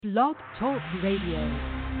Blog Talk Radio.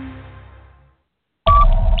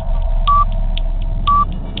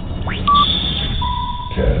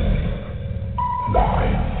 10,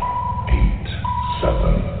 9, 8,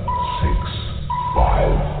 7, 6,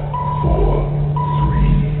 5, 4, 3,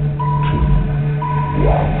 2,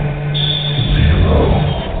 1, 0.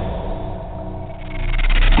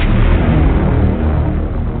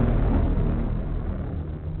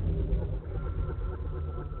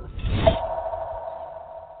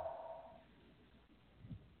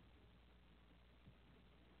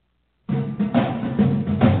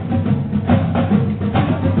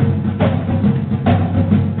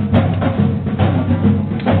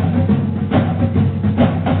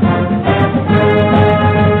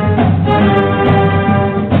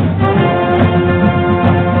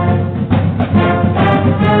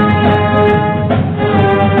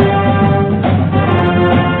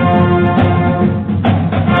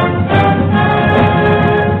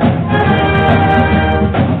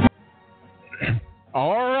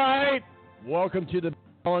 Welcome to the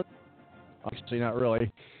balance. Actually, not really.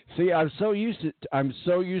 See, I'm so used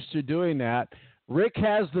to doing that. Rick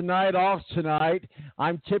has the night off tonight.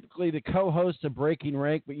 I'm typically the co-host of Breaking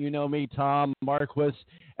Rank, but you know me, Tom Marquis,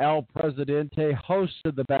 El Presidente, host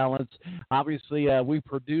of The Balance. Obviously, we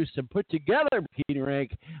produce and put together Breaking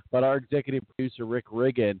Rank, but our executive producer, Rick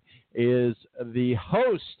Riggin, is the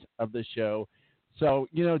host of the show. So,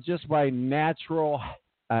 you know, just by natural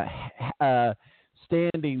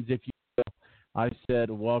standings, if you I said,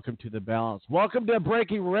 welcome to the balance. Welcome to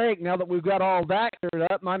Breaking Rank. Now that we've got all that cleared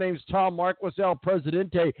up, my name's Tom Marquis, El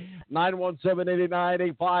Presidente.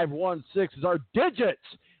 917-889-8516 is our digits.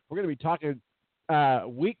 We're going to be talking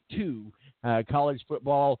week 2 college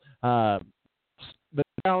football, the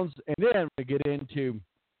Browns, and then we get into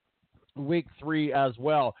week 3 as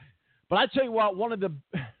well. But I tell you what,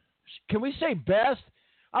 can we say best?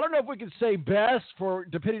 I don't know if we can say best for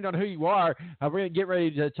depending on who you are. We're going to get ready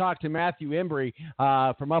to talk to Matthew Embury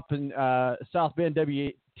from up in South Bend,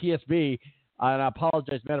 WTSB. And I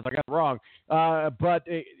apologize, man, if I got it wrong. But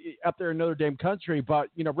up there in Notre Dame country. But,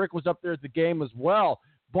 you know, Rick was up there at the game as well.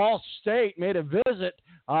 Ball State made a visit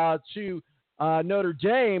to Notre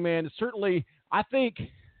Dame. And certainly, I think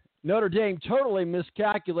Notre Dame totally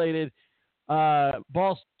miscalculated Ball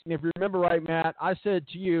State. And if you remember right, Matt, I said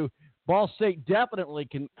to you, Ball State definitely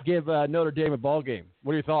can give Notre Dame a ball game.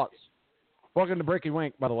 What are your thoughts? Welcome to Breaking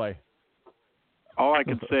Rank, by the way. All I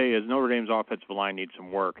can say is Notre Dame's offensive line needs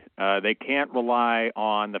some work. They can't rely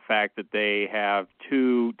on the fact that they have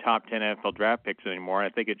 2 top 10 NFL draft picks anymore. I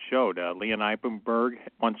think it showed. Leon Eichenberg,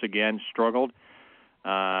 once again, struggled.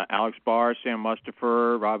 Alex Barr, Sam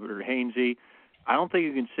Mustipher, Robert Hainsey. I don't think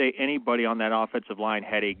you can say anybody on that offensive line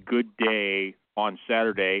had a good day on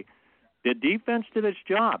Saturday. The defense did its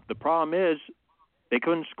job. The problem is they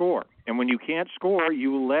couldn't score. And when you can't score,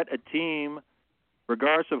 you let a team,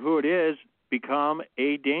 regardless of who it is, become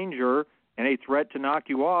a danger and a threat to knock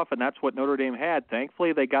you off, and that's what Notre Dame had.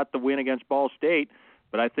 Thankfully, they got the win against Ball State,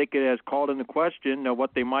 but I think it has called into question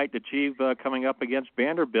what they might achieve coming up against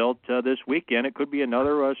Vanderbilt this weekend. It could be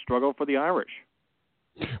another struggle for the Irish.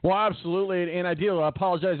 Well, absolutely, and I do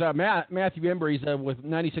apologize. Matthew Embury's with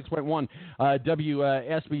 96.1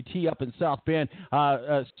 WSBT up in South Bend.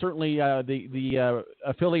 Certainly the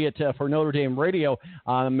affiliate for Notre Dame Radio.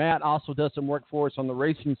 Matt also does some work for us on the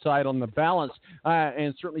racing side on the balance,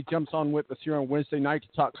 and certainly jumps on with us here on Wednesday night to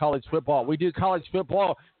talk college football. We do college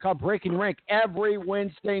football called Breaking Rank every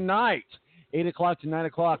Wednesday night. 8 o'clock to 9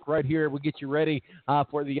 o'clock right here. We get you ready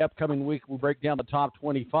for the upcoming week. We'll break down the top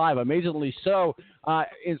 25. Amazingly so,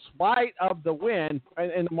 in spite of the win,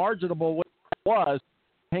 and the marginable win was,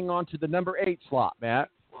 hang on to the number 8 slot, Matt.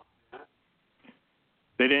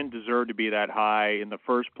 They didn't deserve to be that high in the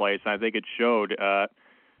first place. I think it showed.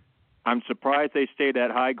 I'm surprised they stayed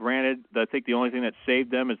that high. Granted, I think the only thing that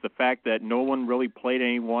saved them is the fact that no one really played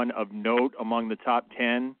anyone of note among the top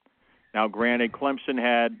 10. Now, granted, Clemson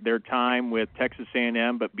had their time with Texas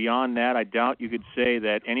A&M, but beyond that, I doubt you could say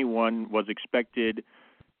that anyone was expected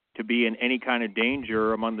to be in any kind of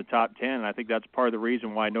danger among the top 10. And I think that's part of the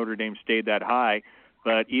reason why Notre Dame stayed that high.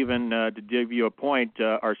 But even to give you a point,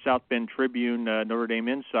 our South Bend Tribune Notre Dame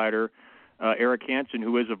insider, Eric Hansen,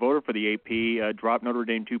 who is a voter for the AP, dropped Notre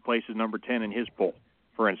Dame 2 places, number 10 in his poll,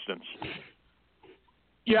 for instance.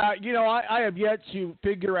 Yeah, you know, I have yet to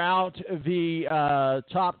figure out the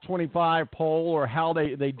top 25 poll or how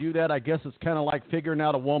they do that. I guess it's kind of like figuring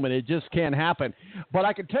out a woman. It just can't happen. But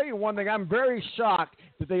I can tell you one thing. I'm very shocked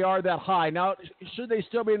that they are that high. Now, should they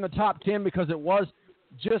still be in the top 10 because it was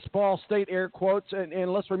just Ball State, air quotes.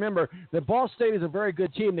 And let's remember that Ball State is a very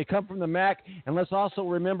good team. They come from the MAC, and let's also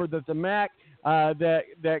remember that the MAC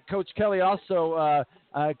that Coach Kelly also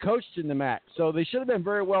coached in the MAC. So they should have been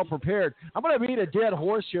very well prepared. I'm going to beat a dead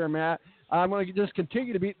horse here, Matt. I'm going to just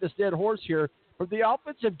continue to beat this dead horse here. But the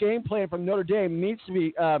offensive game plan from Notre Dame needs to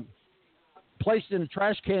be placed in a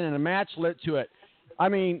trash can and a match lit to it. I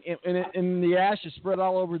mean, in the ashes spread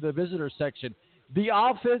all over the visitor section. The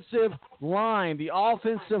offensive line, the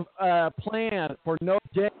offensive plan for Notre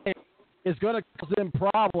Dame is going to cause them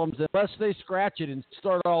problems unless they scratch it and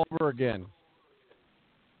start all over again.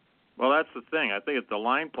 Well, that's the thing. I think if the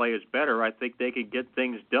line play is better, I think they could get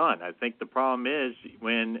things done. I think the problem is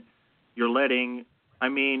when you're letting – I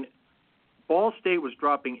mean, Ball State was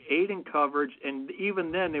dropping 8 in coverage, and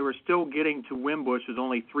even then they were still getting to Wimbush with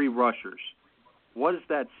only 3 rushers. What does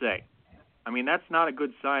that say? I mean, that's not a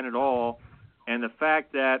good sign at all. And the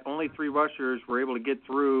fact that only 3 rushers were able to get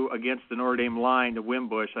through against the Notre Dame line to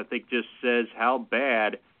Wimbush, I think just says how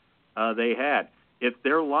bad they had. If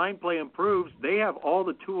their line play improves, they have all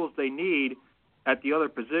the tools they need at the other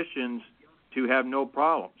positions to have no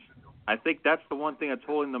problems. I think that's the one thing that's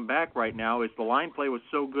holding them back right now is the line play was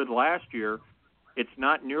so good last year. It's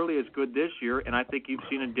not nearly as good this year, and I think you've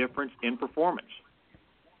seen a difference in performance.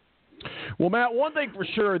 Well, Matt, one thing for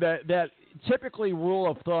sure that typically rule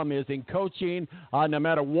of thumb is in coaching, no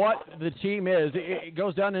matter what the team is, it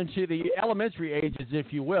goes down into the elementary ages,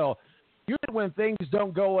 if you will. Usually when things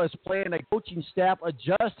don't go as planned, a coaching staff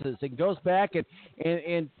adjusts and goes back and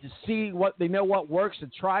to see what they know what works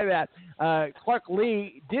and try that. Clark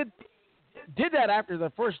Lee did that after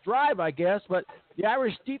the first drive, I guess, but the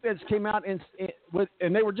Irish defense came out and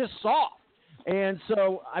they were just soft. And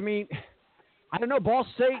so, I mean, I don't know, Ball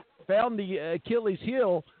State found the Achilles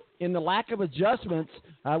heel in the lack of adjustments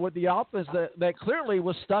with the offense that clearly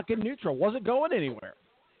was stuck in neutral, wasn't going anywhere.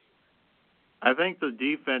 I think the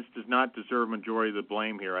defense does not deserve majority of the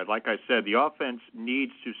blame here. Like I said, the offense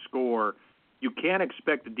needs to score. You can't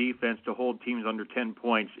expect the defense to hold teams under 10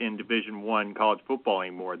 points in Division I college football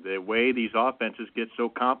anymore. The way these offenses get so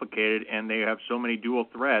complicated and they have so many dual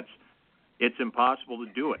threats, it's impossible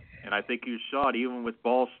to do it. And I think you saw it even with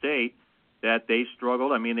Ball State that they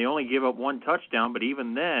struggled. I mean, they only gave up 1 touchdown, but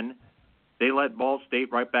even then they let Ball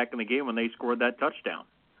State right back in the game when they scored that touchdown.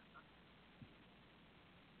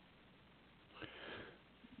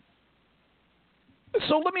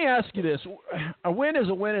 So let me ask you this. A win is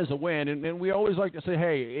a win is a win, and we always like to say,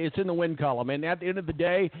 hey, it's in the win column. And at the end of the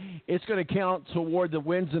day, it's going to count toward the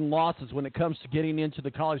wins and losses when it comes to getting into the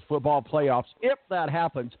college football playoffs. If that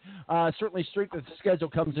happens, certainly strength of the schedule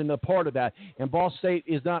comes into part of that. And Ball State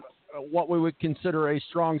is not what we would consider a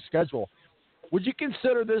strong schedule. Would you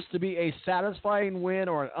consider this to be a satisfying win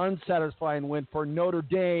or an unsatisfying win for Notre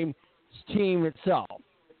Dame's team itself?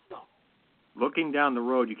 Looking down the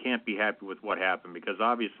road, you can't be happy with what happened because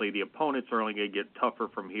obviously the opponents are only going to get tougher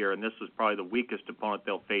from here, and this is probably the weakest opponent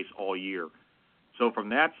they'll face all year. So from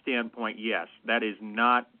that standpoint, yes, that is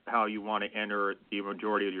not how you want to enter the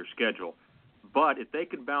majority of your schedule. But if they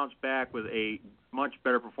could bounce back with a much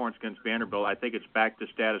better performance against Vanderbilt, I think it's back to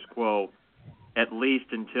status quo at least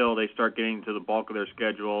until they start getting to the bulk of their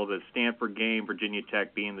schedule, the Stanford game, Virginia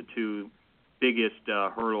Tech being the 2 biggest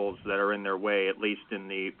hurdles that are in their way, at least in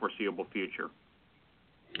the foreseeable future.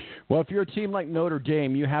 Well, if you're a team like Notre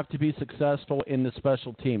Dame, you have to be successful in the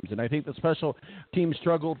special teams. And I think the special team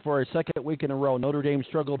struggled for a second week in a row. Notre Dame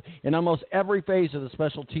struggled in almost every phase of the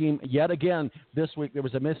special team. Yet again, this week there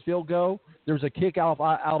was a missed field goal. There was a kick out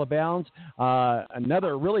of bounds.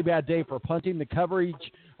 Another really bad day for punting. The coverage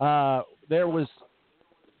there was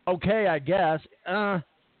okay, I guess,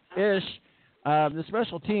 ish. The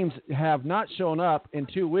special teams have not shown up in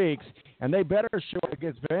 2 weeks, and they better show up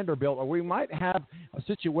against Vanderbilt, or we might have a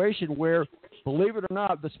situation where, believe it or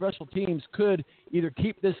not, the special teams could either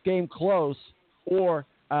keep this game close or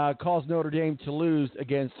cause Notre Dame to lose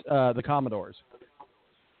against the Commodores.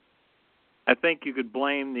 I think you could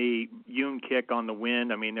blame the Yoon kick on the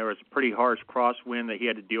wind. I mean, there was a pretty harsh crosswind that he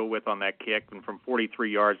had to deal with on that kick, and from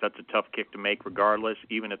 43 yards, that's a tough kick to make regardless,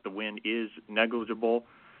 even if the wind is negligible.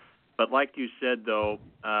 But like you said, though,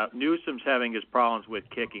 Newsom's having his problems with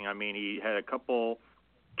kicking. I mean, he had a couple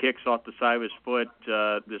kicks off the side of his foot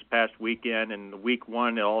this past weekend, and week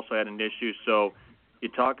 1 it also had an issue. So you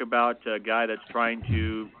talk about a guy that's trying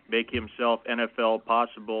to make himself NFL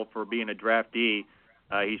possible for being a draftee.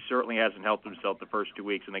 He certainly hasn't helped himself the first 2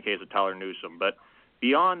 weeks in the case of Tyler Newsome. But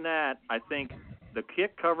beyond that, I think the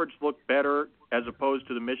kick coverage looked better as opposed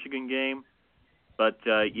to the Michigan game. But,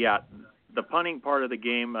 yeah, the punting part of the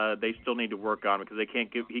game, they still need to work on because they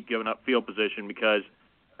can't keep giving up field position because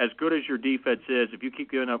as good as your defense is, if you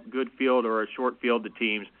keep giving up good field or a short field to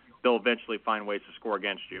teams, they'll eventually find ways to score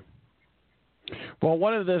against you. Well,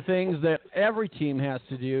 one of the things that every team has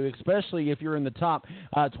to do, especially if you're in the top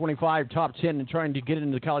 25, top 10, and trying to get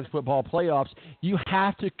into the college football playoffs, you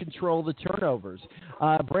have to control the turnovers.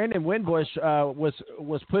 Brandon Wimbush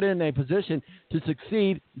was put in a position to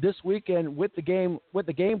succeed this weekend with the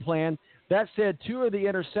game plan. That said, 2 of the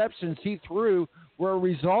interceptions he threw were a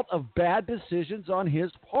result of bad decisions on his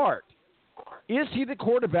part. Is he the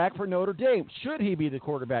quarterback for Notre Dame? Should he be the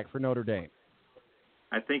quarterback for Notre Dame?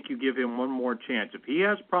 I think you give him one more chance. If he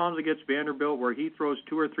has problems against Vanderbilt where he throws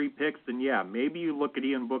 2 or 3 picks, then yeah, maybe you look at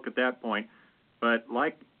Ian Book at that point. But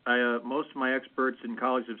like most of my experts in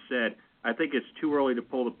college have said, I think it's too early to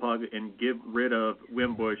pull the plug and get rid of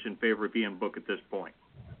Wimbush in favor of Ian Book at this point.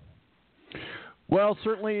 Well,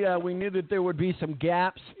 certainly we knew that there would be some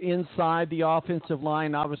gaps inside the offensive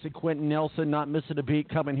line. Obviously, Quentin Nelson not missing a beat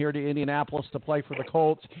coming here to Indianapolis to play for the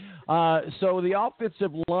Colts. So the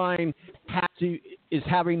offensive line is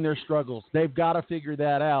having their struggles. They've got to figure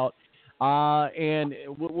that out. And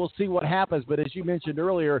we'll see what happens. But as you mentioned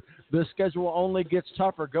earlier, the schedule only gets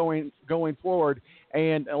tougher going forward.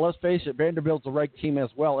 And let's face it, Vanderbilt's a ranked team as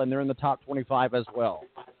well, and they're in the top 25 as well.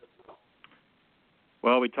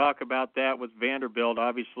 Well, we talk about that with Vanderbilt.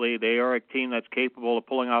 Obviously, they are a team that's capable of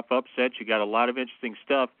pulling off upsets. You got a lot of interesting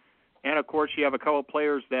stuff, and of course, you have a couple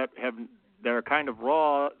players that are kind of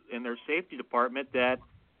raw in their safety department. That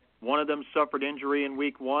one of them suffered injury in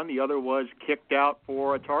Week 1, the other was kicked out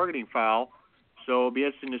for a targeting foul. So it'll be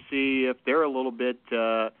interesting to see if they're a little bit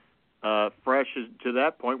fresh to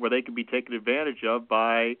that point where they can be taken advantage of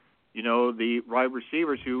by the wide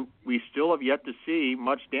receivers who we still have yet to see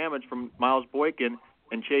much damage from Miles Boykin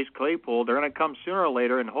and Chase Claypool. They're going to come sooner or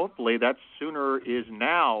later, and hopefully that sooner is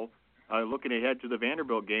now, looking ahead to the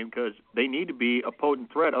Vanderbilt game, because they need to be a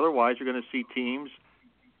potent threat. Otherwise, you're going to see teams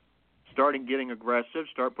starting getting aggressive,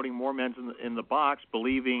 start putting more men in the box,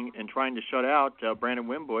 believing and trying to shut out Brandon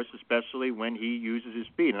Wimbush, especially when he uses his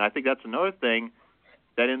speed. And I think that's another thing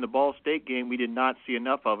that in the Ball State game we did not see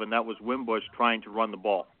enough of, and that was Wimbush trying to run the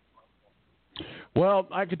ball. Well,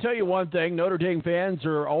 I can tell you one thing. Notre Dame fans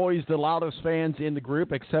are always the loudest fans in the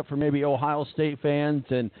group, except for maybe Ohio State fans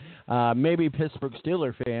and maybe Pittsburgh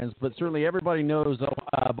Steelers fans. But certainly everybody knows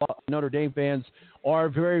Notre Dame fans are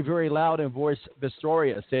very, very loud and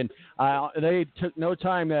boisterous. And they took no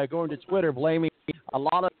time going to Twitter blaming a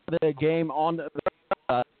lot of the game on the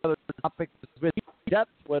other topic that's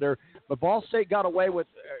Twitter. But Ball State got away with,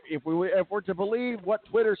 if we're to believe what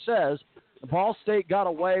Twitter says, Ball State got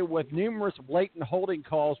away with numerous blatant holding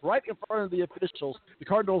calls right in front of the officials. The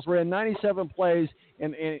Cardinals ran 97 plays,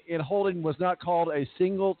 and holding was not called a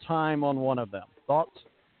single time on one of them. Thoughts?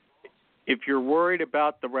 If you're worried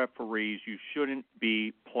about the referees, you shouldn't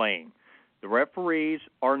be playing. The referees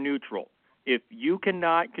are neutral. If you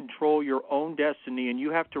cannot control your own destiny and you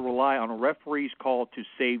have to rely on a referee's call to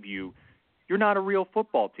save you, you're not a real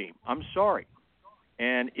football team. I'm sorry.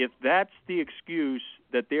 And if that's the excuse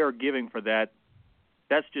that they are giving for that,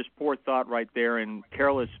 that's just poor thought right there and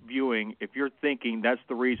careless viewing if you're thinking that's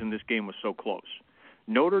the reason this game was so close.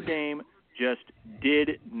 Notre Dame just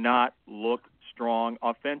did not look strong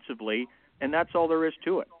offensively, and that's all there is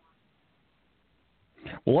to it.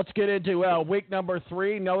 Well, let's get into week number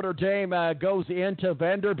 3. Notre Dame goes into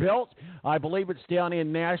Vanderbilt. I believe it's down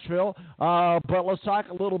in Nashville. But let's talk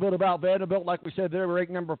a little bit about Vanderbilt. Like we said, they're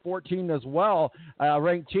ranked number 14 as well,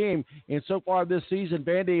 ranked team. And so far this season,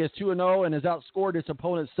 Vandy is 2-0 and has outscored its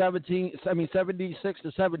opponents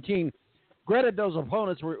 76-17. Granted, those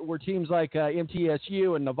opponents were teams like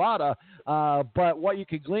MTSU and Nevada. But what you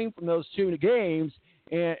could glean from those 2 games,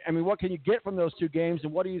 and what can you get from those 2 games,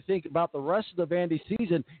 and what do you think about the rest of the Vandy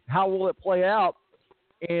season? How will it play out?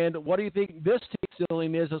 And what do you think this team's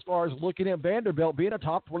ceiling is as far as looking at Vanderbilt being a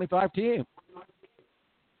top 25 team?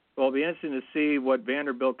 Well, it'll be interesting to see what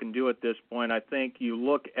Vanderbilt can do at this point. I think you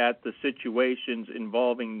look at the situations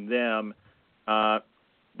involving them.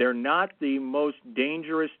 They're not the most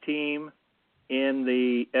dangerous team in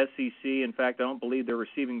the SEC. In fact, I don't believe they're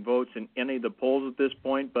receiving votes in any of the polls at this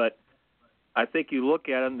point, but I think you look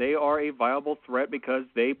at them, they are a viable threat because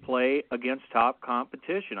they play against top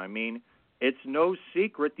competition. I mean, it's no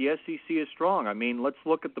secret the SEC is strong. I mean, let's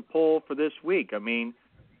look at the poll for this week. I mean,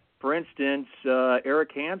 for instance,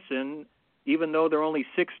 Eric Hansen, even though they're only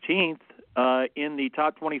 16th in the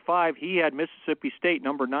top 25, he had Mississippi State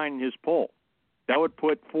number 9 in his poll. That would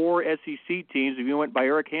put 4 SEC teams, if you went by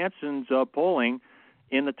Eric Hansen's polling,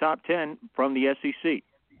 in the top 10 from the SEC.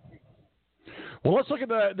 Well, let's look at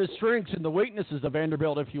the strengths and the weaknesses of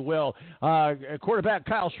Vanderbilt, if you will. Quarterback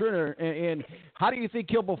Kyle Schroeder, and how do you think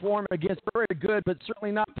he'll perform against very good but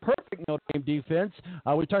certainly not perfect Notre Dame defense?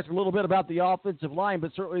 We talked a little bit about the offensive line,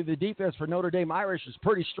 but certainly the defense for Notre Dame Irish is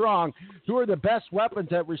pretty strong. Who are the best weapons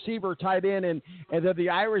at receiver, tight end, and that the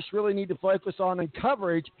Irish really need to focus on in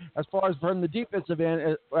coverage as far as from the defensive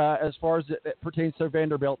end, as far as it pertains to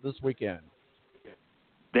Vanderbilt this weekend?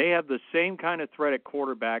 They have the same kind of threat at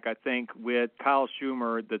quarterback, I think, with Kyle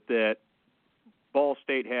Schumer that Ball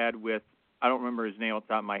State had with, I don't remember his name off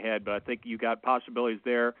the top of my head, but I think you got possibilities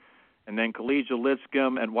there. And then Khalija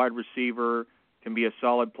Lipscomb at wide receiver can be a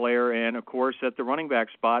solid player. And, of course, at the running back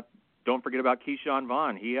spot, don't forget about Keyshawn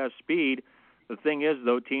Vaughn. He has speed. The thing is,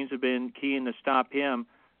 though, teams have been keen to stop him.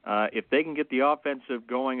 If they can get the offensive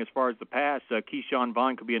going as far as the pass, Keyshawn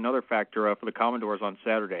Vaughn could be another factor for the Commodores on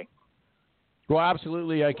Saturday. Well,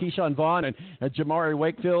 absolutely. Keyshawn Vaughn and Jamari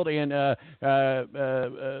Wakefield and the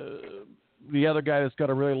other guy that's got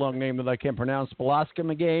a really long name that I can't pronounce,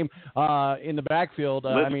 Pulaski game in the backfield.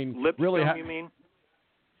 Lipscomb, you mean?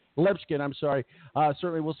 Lipscomb, I'm sorry.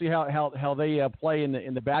 Certainly, we'll see how they play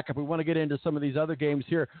in the backup. We want to get into some of these other games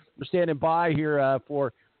here. We're standing by here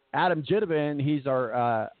for Adam Jivden. He's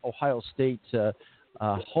our Ohio State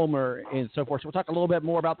homer and so forth. So we'll talk a little bit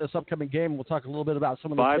more about this upcoming game. We'll talk a little bit about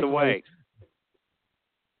some of the. By the way,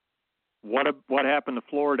 what happened to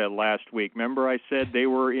Florida last week? Remember I said they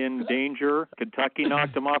were in danger? Kentucky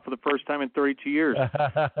knocked them off for the first time in 32 years.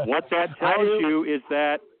 What that tells you is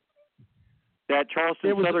that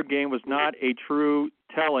Charleston Southern game was not a true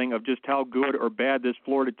telling of just how good or bad this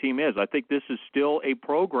Florida team is. I think this is still a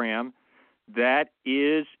program that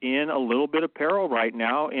is in a little bit of peril right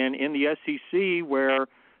now, and in the SEC where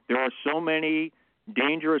there are so many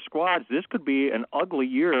dangerous squads, this could be an ugly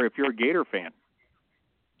year if you're a Gator fan.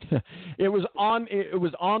 It was on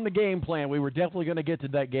the game plan. We were definitely going to get to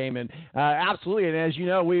that game, and absolutely. And as you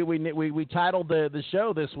know, we titled the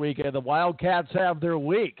show this week, "The Wildcats Have Their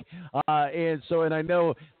Week," and I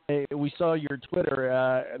know we saw your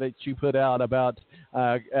Twitter that you put out about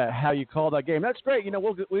how you call that game. That's great. You know,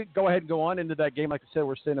 we'll go ahead and go on into that game. Like I said,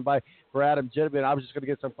 we're standing by for Adam Jivden. I was just going to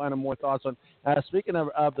get some final more thoughts on speaking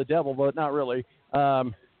of the devil, but not really.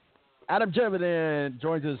 Adam Jivden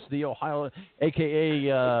joins us, the Ohio,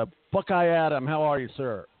 a.k.a. Buckeye Adam. How are you,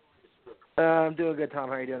 sir? I'm doing good, Tom.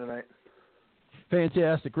 How are you doing tonight?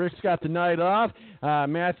 Fantastic. Rick's got the night off.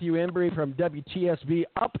 Matthew Embury from WTSB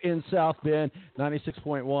up in South Bend,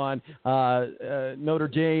 96.1. Notre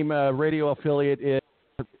Dame radio affiliate is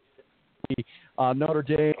the Notre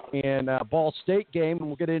Dame and Ball State game. And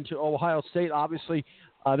we'll get into Ohio State, obviously,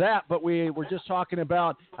 but we were just talking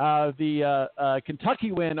about the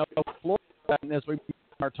Kentucky win over Florida, and as we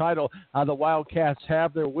our title, the Wildcats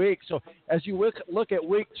have their week. So as you look at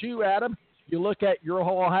week 2, Adam, you look at your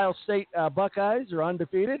Ohio State Buckeyes are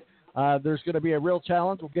undefeated. There's going to be a real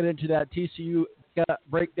challenge. We'll get into that TCU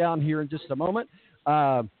breakdown here in just a moment.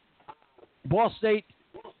 Ball State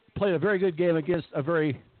played a very good game against a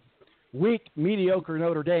very weak, mediocre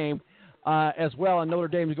Notre Dame. As well, and Notre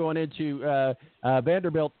Dame is going into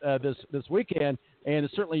Vanderbilt this weekend, and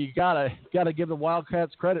certainly you gotta give the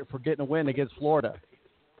Wildcats credit for getting a win against Florida.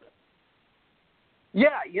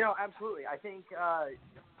 Yeah, absolutely. I think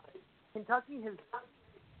Kentucky has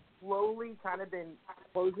slowly kind of been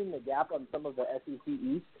closing the gap on some of the SEC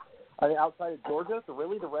East outside of Georgia. So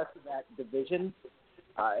really, the rest of that division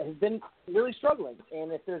has been really struggling.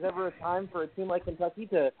 And if there's ever a time for a team like Kentucky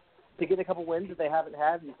to get a couple wins that they haven't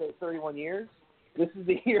had in, say, 31 years, this is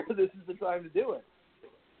the year, this is the time to do it.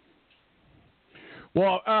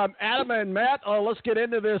 Well, Adam and Matt, let's get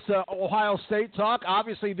into this Ohio State talk.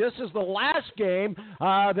 Obviously, this is the last game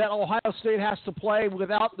that Ohio State has to play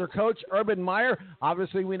without their coach, Urban Meyer.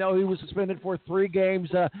 Obviously, we know he was suspended for 3 games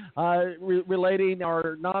relating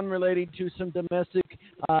or non-relating to some domestic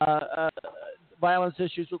violence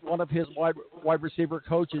issues with one of his wide receiver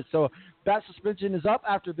coaches. So that suspension is up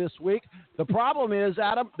after this week. The problem is,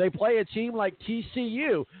 Adam, they play a team like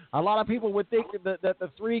TCU. A lot of people would think that the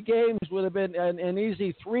 3 games would have been an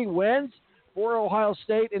easy 3 wins for Ohio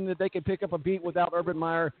State and that they could pick up a beat without Urban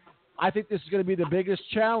Meyer. I think this is going to be the biggest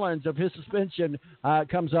challenge of his suspension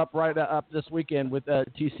comes up right up this weekend with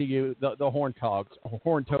TCU, the Horned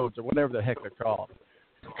Toads, or whatever the heck they're called.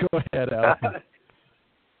 Go ahead, Adam.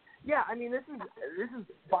 Yeah, I mean, this is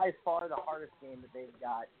by far the hardest game that they've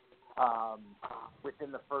got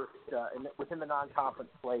within the first within the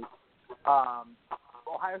non-conference slate.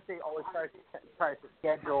 Ohio State always tries to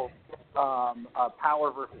schedule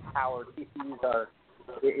power versus power. TCU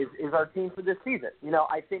is our team for this season.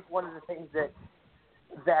 I think one of the things that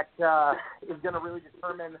is going to really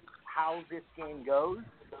determine how this game goes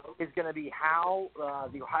is going to be how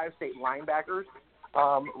the Ohio State linebackers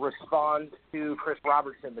respond to Chris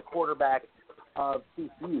Robertson, the quarterback of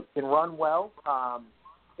TCU. Can run well.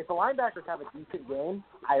 If the linebackers have a decent game,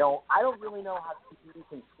 I don't really know how TCU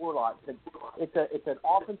can score lots. It's an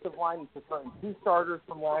offensive line that's returning 2 starters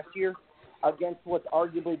from last year against what's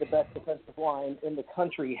arguably the best defensive line in the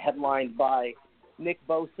country, headlined by Nick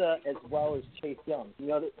Bosa as well as Chase Young. You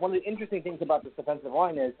know, one of the interesting things about this defensive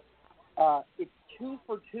line is it's 2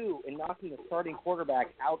 for 2 in knocking the starting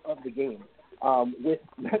quarterback out of the game, with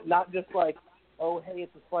not just like, oh, hey,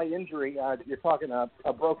 it's a slight injury. You're talking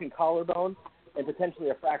a broken collarbone and potentially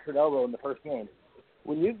a fractured elbow in the first game.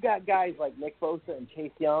 When you've got guys like Nick Bosa and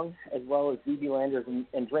Chase Young, as well as D.B. Landers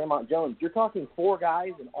and Draymond Jones, you're talking 4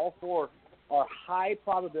 guys, and all 4 are high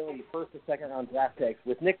probability first or second round draft picks.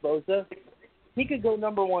 With Nick Bosa, he could go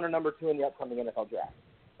number 1 or number 2 in the upcoming NFL draft.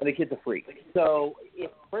 And the kid's a freak. So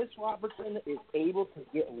if Chris Robertson is able to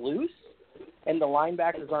get loose and the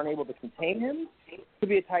linebackers aren't able to contain him, it could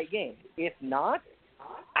be a tight game. If not,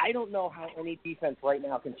 I don't know how any defense right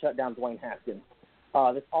now can shut down Dwayne Haskins.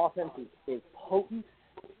 This offense is potent.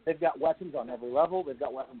 They've got weapons on every level. They've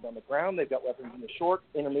got weapons on the ground. They've got weapons in the short,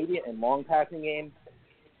 intermediate, and long passing game.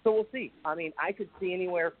 So we'll see. I mean, I could see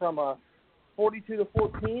anywhere from a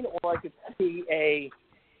 42-14, or I could see a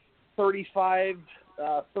 35-31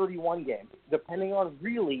 game, depending on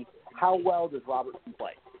really how well does Robertson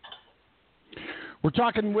play. We're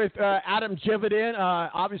talking with Adam Jivden,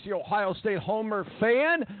 obviously Ohio State Homer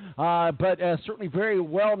fan, but certainly very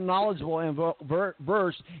well knowledgeable and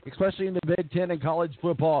versed, especially in the Big Ten and college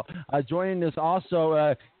football. Joining us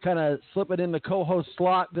also, kind of slipping in the co-host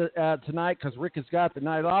slot tonight because Rick has got the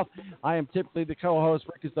night off. I am typically the co-host.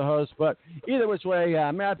 Rick is the host. But either which way,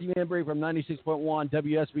 Matthew Embury from 96.1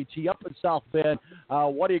 WSBT up in South Bend.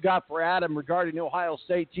 What do you got for Adam regarding Ohio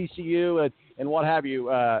State, TCU, and what have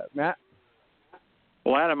you, Matt?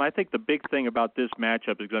 Well, Adam, I think the big thing about this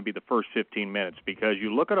matchup is going to be the first 15 minutes because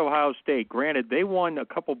you look at Ohio State. Granted, they won a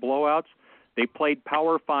couple blowouts. They played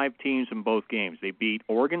Power 5 teams in both games. They beat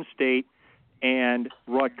Oregon State and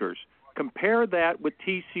Rutgers. Compare that with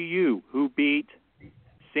TCU, who beat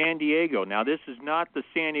San Diego. Now, this is not the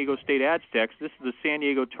San Diego State Aztecs. This is the San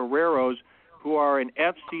Diego Toreros, who are an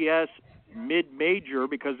FCS mid-major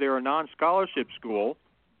because they're a non-scholarship school.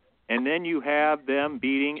 And then you have them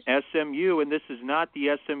beating SMU, and this is not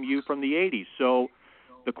the SMU from the 80s. So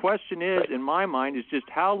the question is, in my mind, is just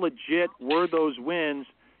how legit were those wins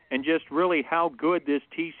and just really how good this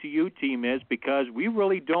TCU team is, because we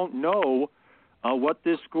really don't know what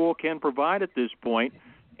this school can provide at this point.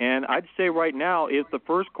 And I'd say right now, if the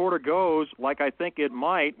first quarter goes like I think it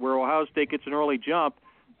might, where Ohio State gets an early jump,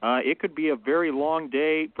 it could be a very long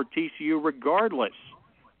day for TCU regardless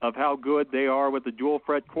of how good they are with the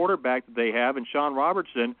dual-threat quarterback that they have, and Sean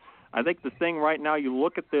Robertson. I think the thing right now, you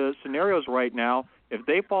look at the scenarios right now, if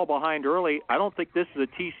they fall behind early, I don't think this is a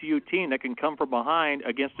TCU team that can come from behind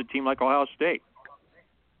against a team like Ohio State.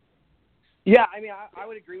 Yeah, I mean, I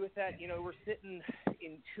would agree with that. You know, we're sitting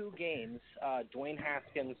in 2 games. Dwayne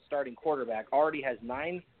Haskins, starting quarterback, already has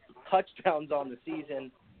 9 touchdowns on the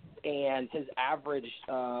season, and his average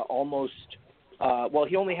almost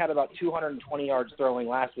he only had about 220 yards throwing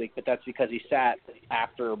last week, but that's because he sat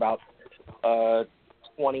after about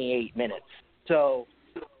 28 minutes. So,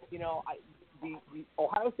 you know, the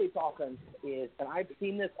Ohio State's offense is, and I've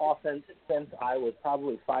seen this offense since I was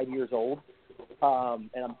probably 5 years old, and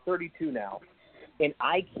I'm 32 now, and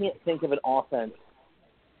I can't think of an offense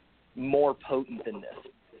more potent than this.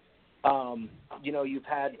 You know, you've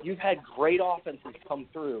had great offenses come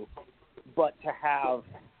through, but to have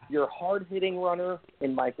your hard-hitting runner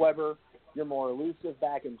in Mike Weber, your more elusive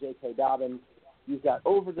back in J.K. Dobbins, you've got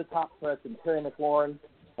over-the-top threats in Terry McLaurin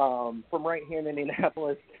from right here in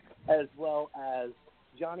Indianapolis, as well as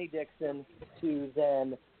Johnny Dixon, to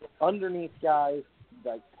then underneath guys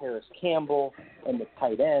like Paris Campbell and the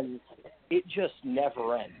tight ends. It just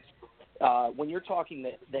never ends. When you're talking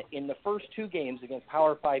that in the first 2 games against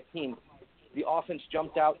Power 5 teams, the offense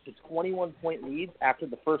jumped out to 21-point leads after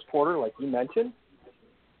the first quarter, like you mentioned.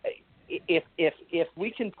 If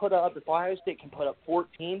we can put up, if Ohio State can put up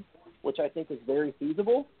 14, which I think is very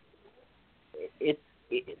feasible, the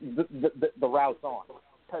route's on,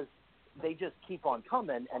 because they just keep on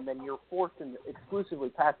coming, and then you're forced into exclusively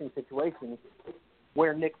passing situations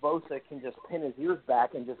where Nick Bosa can just pin his ears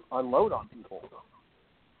back and just unload on people.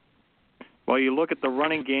 Well, you look at the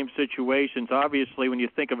running game situations, obviously, when you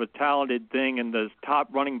think of a talented thing and the top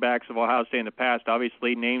running backs of Ohio State in the past,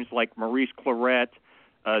 obviously names like Maurice Clarett,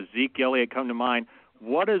 Zeke Elliott come to mind.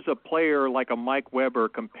 What does a player like a Mike Weber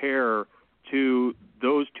compare to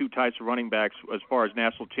those two types of running backs as far as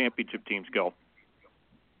national championship teams go?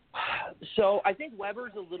 So I think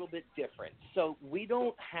Weber's a little bit different. So we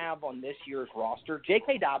don't have on this year's roster,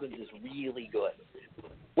 J.K. Dobbins is really good.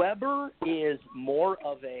 Weber is more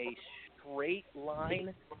of a straight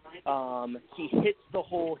line. He hits the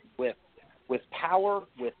hole with power,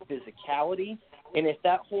 with physicality, and if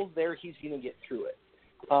that hole's there, he's going to get through it.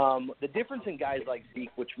 The difference in guys like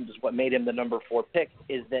Zeke, which is what made him the number 4 pick,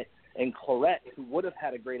 is that and Clarett, who would have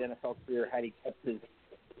had a great NFL career had he kept his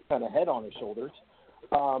kind of head on his shoulders,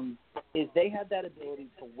 is they had that ability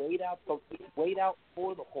to wait out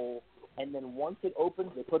for the hole, and then once it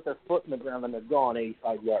opens, they put their foot in the ground and they're gone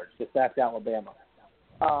 85 yards. Just that's Alabama.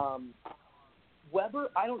 Weber,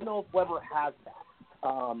 I don't know if Weber has that.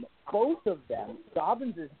 Both of them,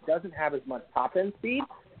 Dobbins doesn't have as much top-end speed,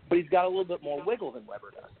 but he's got a little bit more wiggle than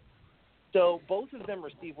Weber does. So both of them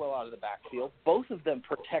receive well out of the backfield. Both of them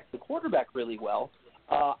protect the quarterback really well.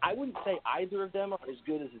 I wouldn't say either of them are as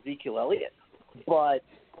good as Ezekiel Elliott, but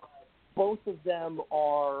both of them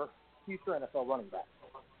are future NFL running backs.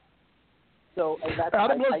 So and that's,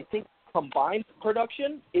 I think combined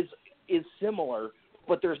production is similar,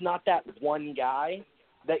 but there's not that one guy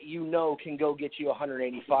that you know can go get you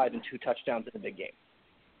 185 and 2 touchdowns in a big game.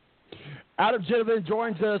 Adam Jivden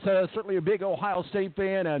joins us, certainly a big Ohio State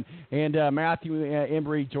fan, and Matthew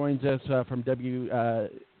Embury joins us from STB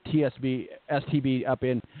up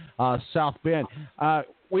in South Bend.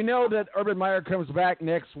 We know that Urban Meyer comes back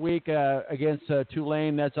next week against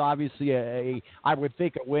Tulane. That's obviously I would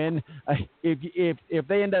think a win. If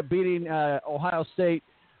they end up beating Ohio State,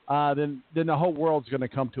 then the whole world's going to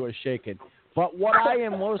come to a shaking. But what I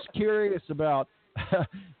am most curious about,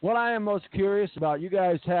 you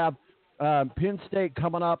guys have Penn State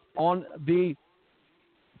coming up on the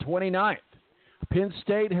 29th. Penn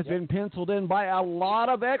State has been penciled in by a lot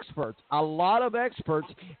of experts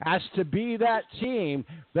as to be that team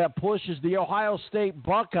that pushes the Ohio State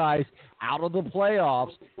Buckeyes out of the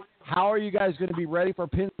playoffs. How are you guys going to be ready for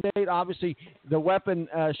Penn State? Obviously, the weapon,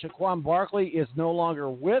 Saquon Barkley, is no longer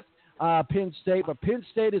with Penn State, but Penn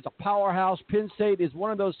State is a powerhouse. Penn State is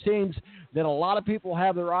one of those teams that a lot of people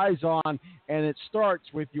have their eyes on, and it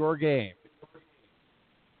starts with your game.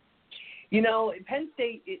 You know, Penn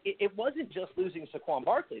State, it wasn't just losing Saquon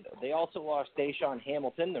Barkley, though. They also lost Deshaun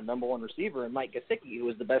Hamilton, their number 1 receiver, and Mike Gesicki, who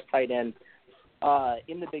was the best tight end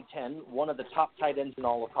in the Big Ten, one of the top tight ends in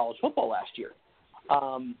all of college football last year.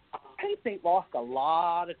 Penn State lost a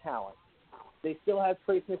lot of talent. They still have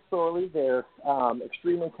Trace McSorley, their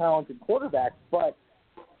extremely talented quarterback, but,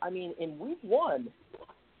 I mean, in week 1,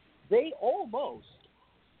 they almost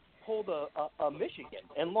pulled a Michigan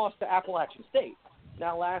and lost to Appalachian State.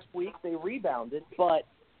 Now, last week they rebounded, but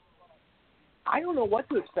I don't know what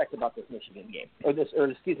to expect about this Michigan game, this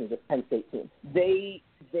Penn State team. They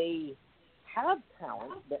have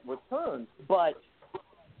talent that returns, but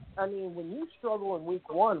I mean, when you struggle in week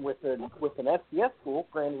 1 with an FCS school,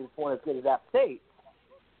 granted it's one as good as App State,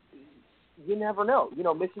 you never know. You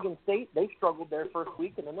know, Michigan State, they struggled their first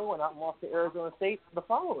week, and then they went out and lost to Arizona State the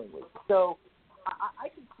following week. So I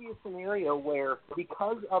could see a scenario where,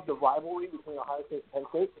 because of the rivalry between Ohio State and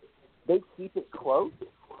Penn State, they keep it close.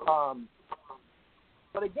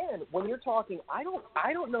 But again, when you're talking, I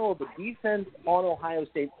don't know of a defense on Ohio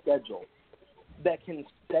State's schedule that can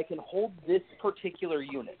hold this particular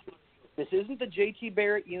unit. This isn't the J.T.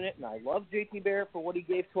 Barrett unit, and I love J.T. Barrett for what he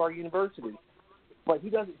gave to our university, but he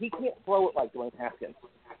can't throw it like Dwayne Haskins.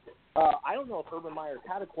 I don't know if Urban Meyer's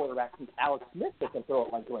had a quarterback since Alex Smith that can throw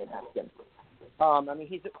it like Dwayne Haskins. I mean,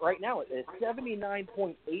 he's right now at a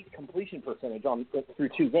 79.8 completion percentage through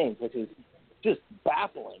 2 games, which is just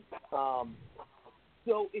baffling.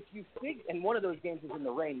 So if you think, and one of those games is in the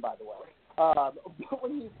rain, by the way, but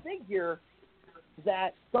when you figure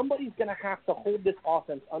that somebody's going to have to hold this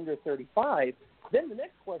offense under 35, then the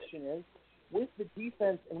next question is, with the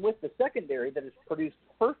defense and with the secondary that has produced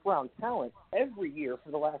first-round talent every year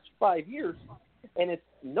for the last 5 years, and it's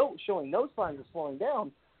showing no signs of slowing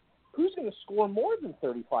down, who's going to score more than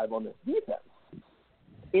 35 on this defense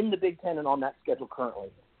in the Big Ten and on that schedule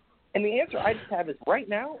currently? And the answer I just have is right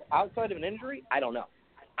now, outside of an injury, I don't know.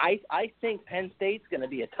 I think Penn State's going to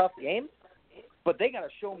be a tough game, but they got to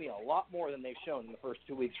show me a lot more than they've shown in the first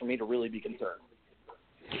 2 weeks for me to really be concerned.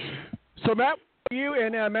 So, Matt, you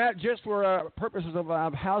and Matt, just for purposes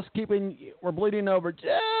of housekeeping, we're bleeding over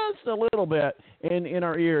just a little bit in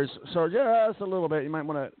our ears. So just a little bit. You might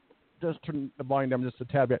want to just turn the volume down just a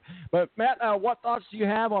tad bit. But, Matt, what thoughts do you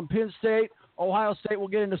have on Penn State, Ohio State? We'll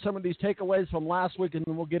get into some of these takeaways from last week, and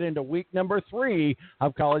then we'll get into week number 3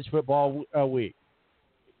 of college football week.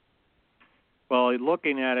 Well,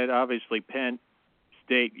 looking at it, obviously Penn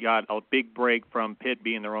State got a big break from Pitt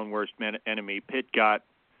being their own worst enemy. Pitt got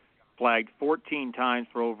flagged 14 times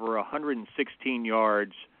for over 116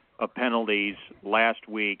 yards of penalties last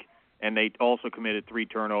week, and they also committed 3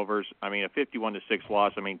 turnovers. I mean, a 51-6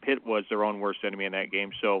 loss. I mean, Pitt was their own worst enemy in that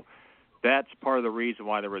game, so that's part of the reason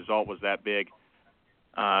why the result was that big.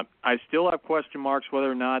 I still have question marks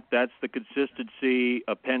whether or not that's the consistency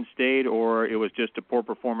of Penn State or it was just a poor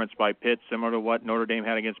performance by Pitt, similar to what Notre Dame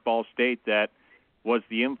had against Ball State, that was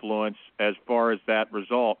the influence as far as that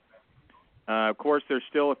result. Of course, there's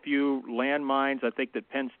still a few landmines I think that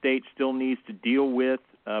Penn State still needs to deal with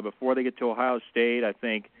before they get to Ohio State. I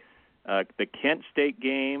think the Kent State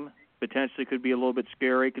game potentially could be a little bit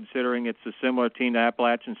scary, considering it's a similar team to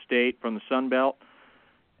Appalachian State from the Sun Belt.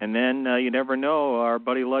 And then you never know, our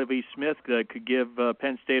buddy Lovie Smith could give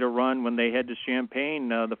Penn State a run when they head to Champaign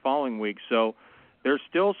the following week. So there's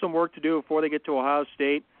still some work to do before they get to Ohio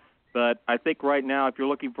State. But I think right now, if you're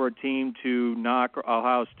looking for a team to knock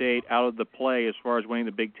Ohio State out of the play as far as winning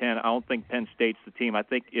the Big Ten, I don't think Penn State's the team. I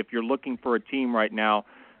think if you're looking for a team right now,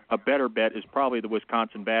 a better bet is probably the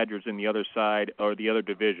Wisconsin Badgers in the other side or the other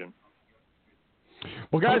division.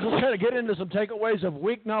 Well, guys, let's kind of get into some takeaways of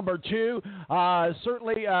week number 2.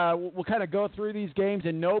 Certainly, we'll kind of go through these games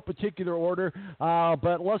in no particular order,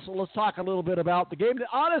 but let's talk a little bit about the game that,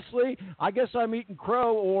 honestly, I guess I'm eating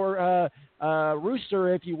crow or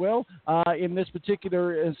rooster, if you will, in this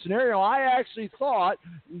particular scenario. I actually thought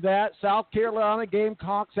that South Carolina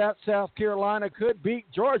Gamecocks at South Carolina could beat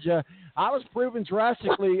Georgia. I was proven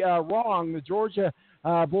drastically wrong. The Georgia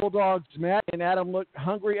Bulldogs, Matt and Adam, looked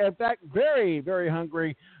hungry. In fact, very, very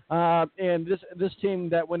hungry. And this team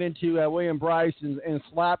that went into William Bryce and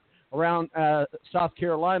slapped around South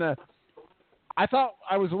Carolina, I thought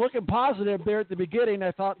I was looking positive there at the beginning.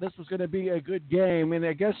 I thought this was going to be a good game, and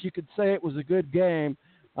I guess you could say it was a good game.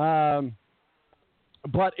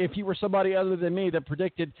 But if you were somebody other than me that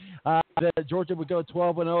predicted that Georgia would go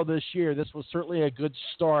 12-0 this year, this was certainly a good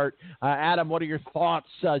start. Adam, what are your thoughts?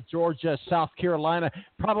 Georgia, South Carolina,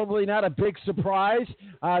 probably not a big surprise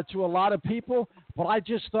to a lot of people, but I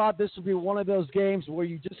just thought this would be one of those games where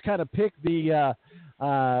you just kind of pick the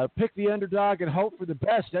underdog and hope for the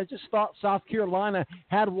best. I just thought South Carolina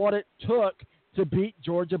had what it took to beat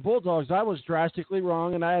Georgia Bulldogs. I was drastically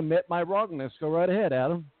wrong, and I admit my wrongness. Go right ahead,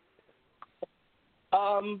 Adam.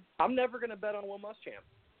 I'm never going to bet on Will Muschamp,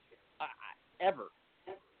 ever.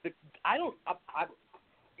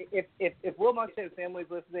 If Will Muschamp's family's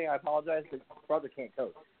listening, I apologize, but his brother can't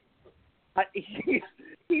coach.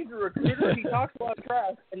 He's a recruiter. He talks a lot of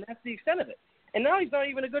trash, and that's the extent of it. And now he's not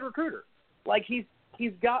even a good recruiter. Like, he's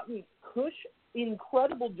gotten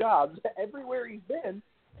incredible jobs everywhere he's been,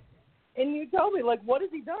 and you tell me, like, what has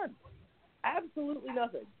he done? Absolutely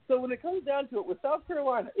nothing. So when it comes down to it, with South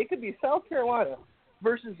Carolina, it could be South Carolina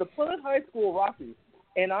versus the Plymouth High School Rockies,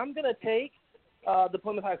 and I'm going to take the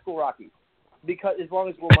Plymouth High School Rockies because as long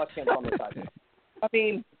as Will Muschamp's on the side. I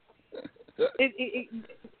mean,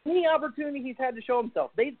 any opportunity he's had to show himself,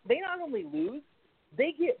 they not only lose,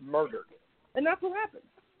 they get murdered, and that's what happens.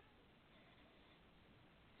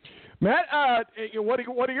 Matt,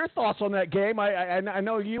 what are your thoughts on that game? I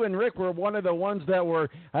know you and Rick were one of the ones that were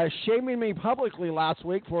shaming me publicly last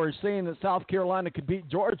week for saying that South Carolina could beat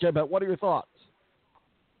Georgia, but what are your thoughts?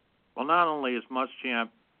 Well, not only is Muschamp,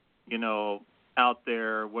 out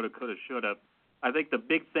there, woulda, coulda, shoulda, I think the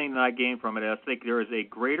big thing that I gained from it, I think there is a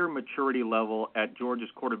greater maturity level at Georgia's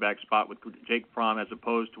quarterback spot with Jake Fromm as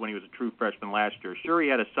opposed to when he was a true freshman last year. Sure, he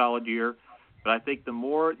had a solid year, but I think the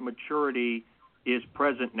more maturity is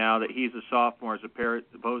present now that he's a sophomore as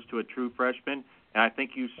opposed to a true freshman, and I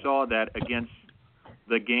think you saw that against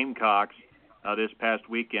the Gamecocks this past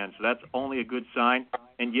weekend. So that's only a good sign.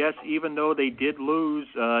 And, yes, even though they did lose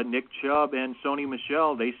Nick Chubb and Sony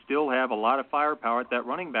Michel, they still have a lot of firepower at that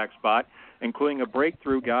running back spot, including a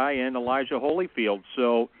breakthrough guy in Elijah Holyfield.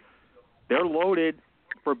 So they're loaded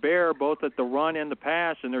for bear both at the run and the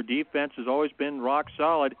pass, and their defense has always been rock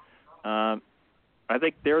solid. I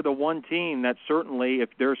think they're the one team that certainly, if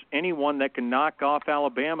there's anyone that can knock off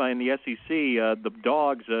Alabama in the SEC, the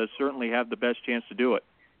Dogs certainly have the best chance to do it.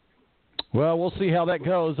 Well, we'll see how that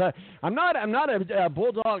goes. I'm not a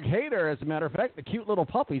Bulldog hater, as a matter of fact. The cute little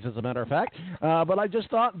puppies, as a matter of fact. But I just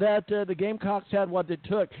thought that the Gamecocks had what it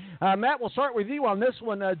took. Matt, we'll start with you on this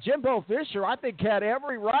one. Jimbo Fisher, I think, had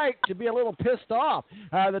every right to be a little pissed off.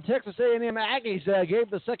 The Texas A&M Aggies gave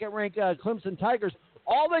the second-ranked Clemson Tigers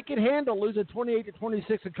all they could handle, losing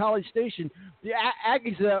 28-26 at College Station. The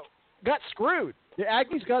Aggies got screwed. The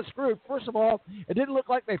Aggies got screwed. First of all, it didn't look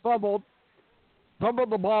like they fumbled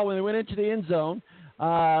the ball when they went into the end zone.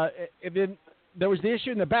 And then there was the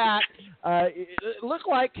issue in the back. It looked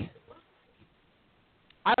like,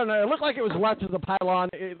 I don't know, it looked like it was left of the pylon.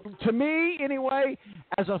 To me, anyway,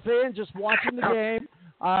 as a fan just watching the game,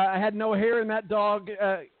 I had no hair in that dog,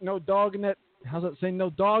 no dog in that, how's that saying, no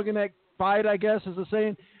dog in that fight, I guess is the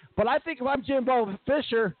saying. But I think if I'm Jimbo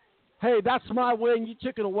Fisher, hey, that's my win. You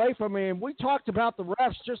took it away from me. And we talked about the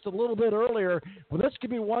refs just a little bit earlier. Well, this could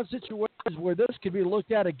be one situation where this could be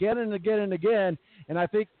looked at again and again and again. And I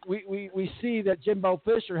think we see that Jimbo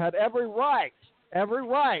Fisher had every right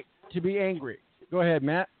to be angry. Go ahead,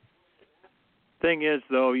 Matt. Thing is,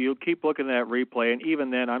 though, you keep looking at that replay, and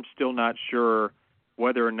even then I'm still not sure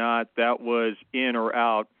whether or not that was in or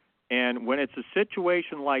out. And when it's a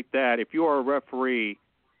situation like that, if you are a referee,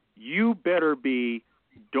 you better be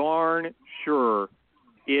darn sure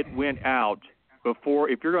it went out before,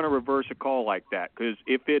 if you're going to reverse a call like that. Because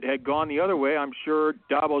if it had gone the other way, I'm sure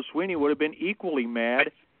Dabo Swinney would have been equally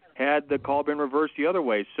mad had the call been reversed the other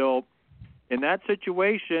way. So in that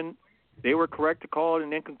situation, they were correct to call it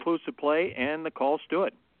an inconclusive play, and the call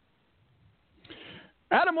stood.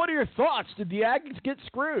 Adam, what are your thoughts? Did the Aggies get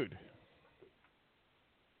screwed?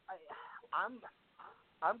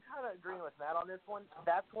 I'm kind of agreeing with Matt on this one.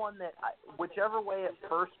 That's one that, whichever way it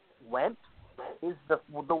first went, is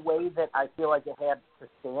the way that I feel like it had to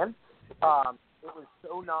stand. It was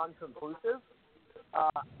so non-conclusive.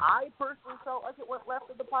 I personally felt like it went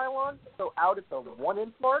left of the pylon, so out at the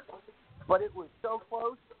 1-inch mark, but it was so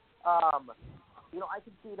close. I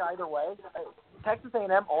could see it either way. Texas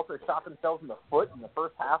A&M also shot themselves in the foot in the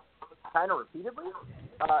first half kind of repeatedly.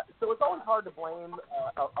 So it's always hard to blame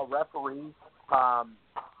a referee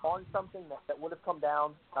on something that would have come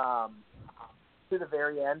down to the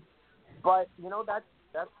very end. But,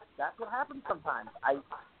 that's what happens sometimes.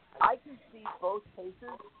 I can see both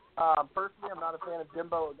cases. Personally, I'm not a fan of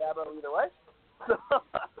Jimbo or Dabo either way.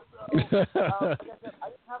 Like I said, I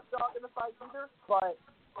didn't have a dog in the fight either, but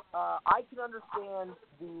I can understand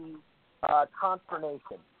the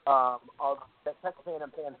consternation of that Texas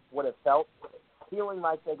A&M fans would have felt, feeling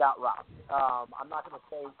like they got robbed. I'm not going to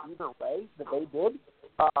say either way that they did,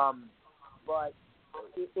 but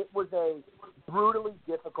it was a brutally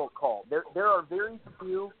difficult call. There are very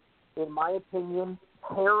few, in my opinion,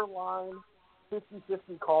 hairline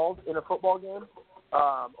 50-50 calls in a football game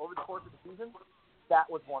over the course of the season. That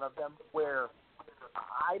was one of them where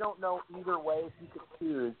I don't know either way if you could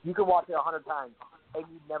choose. You could watch it 100 times and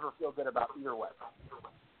you'd never feel good about either way.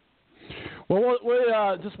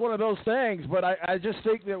 Well, just one of those things, but I just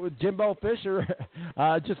think that with Jimbo Fisher,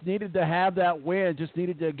 just needed to have that win, just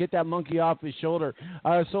needed to get that monkey off his shoulder.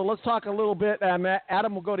 So let's talk a little bit.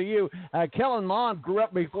 Adam, we'll go to you. Kellen Mond grew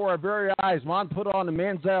up before our very eyes. Mond put on a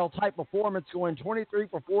Manziel-type performance, going 23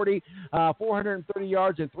 for 40, 430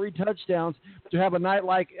 yards and 3 touchdowns. To have a night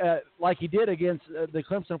like he did against the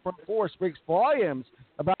Clemson front four speaks volumes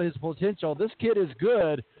about his potential. This kid is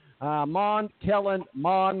good. Mond, Kellen,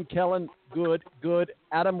 good.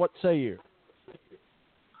 Adam, what say you?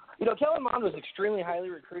 Kellen Mond was extremely highly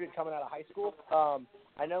recruited coming out of high school.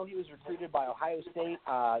 I know he was recruited by Ohio State,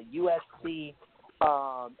 USC,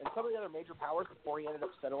 and some of the other major powers before he ended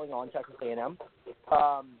up settling on Texas A&M.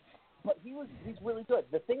 But he's really good.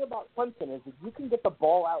 The thing about Clemson is if you can get the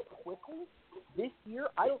ball out quickly, this year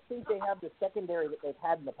I don't think they have the secondary that they've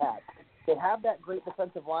had in the past. They have that great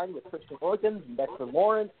defensive line with Christian Wilkins and Dexter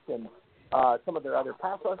Lawrence and some of their other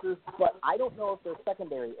pass rushers, but I don't know if their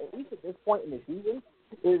secondary, at least at this point in the season,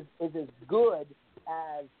 is as good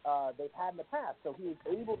as they've had in the past. So he was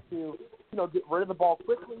able to, get rid of the ball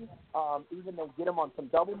quickly, even then get him on some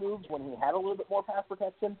double moves when he had a little bit more pass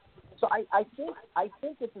protection. So I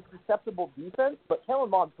think it's a susceptible defense, but Kellen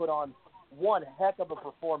Mond put on one heck of a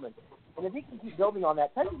performance. And if he can keep building on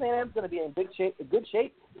that, Texas A&M is going to be in good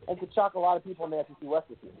shape, and could shock a lot of people in the SEC West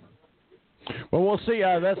this year. Well, we'll see.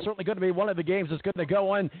 That's certainly going to be one of the games that's going to go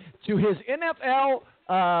on to his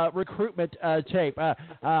NFL recruitment tape.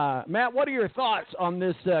 Matt, what are your thoughts on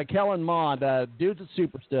this Kellen Mond? Dude's a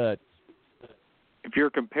super stud. If you're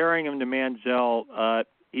comparing him to Manziel,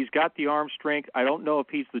 he's got the arm strength. I don't know if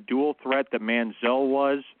he's the dual threat that Manziel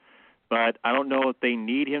was, but I don't know if they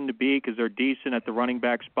need him to be because they're decent at the running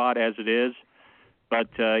back spot as it is. But,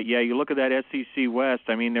 you look at that SEC West,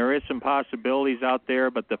 I mean, there is some possibilities out there,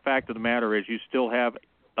 but the fact of the matter is you still have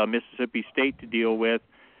Mississippi State to deal with,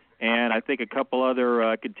 and I think a couple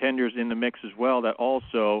other contenders in the mix as well that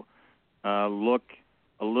also look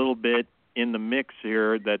a little bit in the mix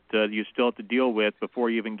here that you still have to deal with before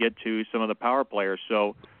you even get to some of the power players.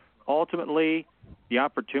 So ultimately, the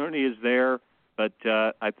opportunity is there. But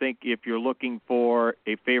I think if you're looking for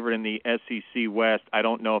a favorite in the SEC West, I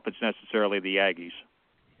don't know if it's necessarily the Aggies.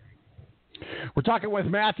 We're talking with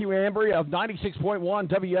Matthew Embury of 96.1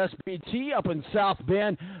 WSBT up in South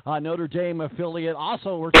Bend, Notre Dame affiliate.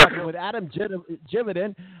 Also, we're talking with Adam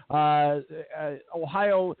Jivden,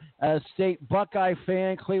 Ohio State Buckeye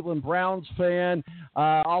fan, Cleveland Browns fan,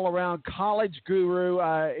 all-around college guru,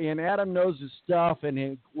 and Adam knows his stuff,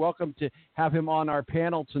 and welcome to have him on our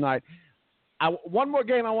panel tonight. One more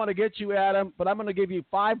game I want to get you, Adam, but I'm going to give you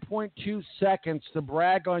 5.2 seconds to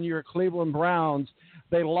brag on your Cleveland Browns.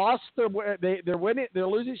 They lost their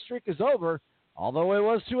losing streak is over, although it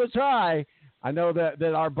was to a tie. I know that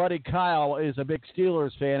our buddy Kyle is a big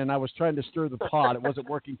Steelers fan, and I was trying to stir the pot. It wasn't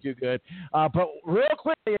working too good. But real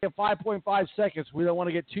quickly, in 5.5 seconds, we don't want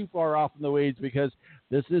to get too far off in the weeds because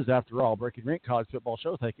this is, after all, Breaking Rink College Football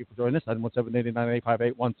Show. Thank you for joining us.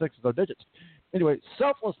 917-898-5816 is our digits. Anyway,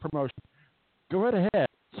 selfless promotion. Go right ahead,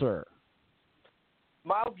 sir.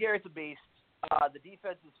 Myles Garrett's a beast. The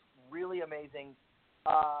defense is really amazing.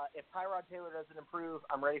 If Tyrod Taylor doesn't improve,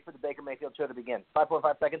 I'm ready for the Baker Mayfield show to begin.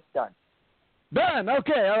 5.5 seconds, done. Done.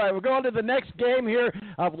 Okay. All right. We'll go on to the next game here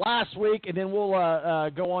of last week, and then we'll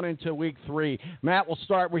go on into week 3. Matt, we'll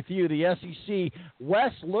start with you. The SEC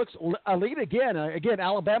West looks elite again. Again,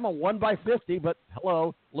 Alabama won by 50, but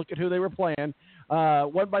hello, look at who they were playing.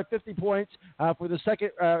 Won by 50 points for the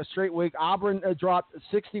second straight week. Auburn dropped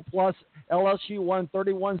 60-plus. LSU won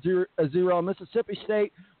 31-0. Mississippi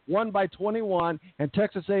State won by 21, and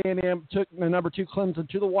Texas A&M took the number 2 Clemson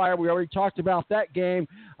to the wire. We already talked about that game.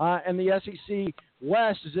 And the SEC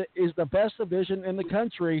West is the best division in the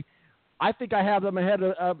country. I think I have them ahead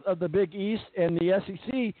of the Big East and the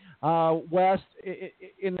SEC West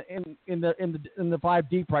in the 5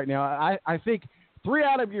 deep right now. I think 3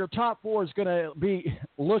 out of your top 4 is going to be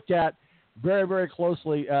looked at very, very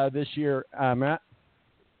closely this year, Matt.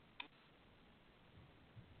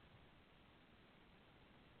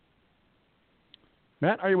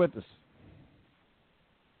 Matt, are you with us?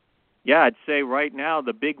 Yeah, I'd say right now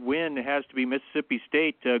the big win has to be Mississippi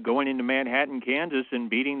State going into Manhattan, Kansas, and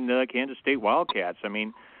beating the Kansas State Wildcats. I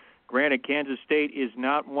mean, granted, Kansas State is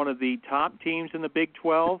not one of the top teams in the Big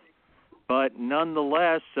 12, but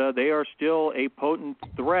nonetheless, they are still a potent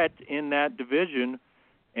threat in that division,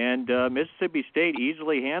 and Mississippi State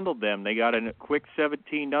easily handled them. They got a quick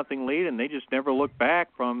 17-0 lead, and they just never looked back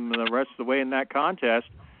from the rest of the way in that contest.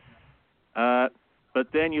 But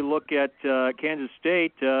then you look at Kansas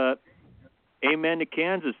State, amen to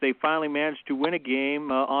Kansas. They finally managed to win a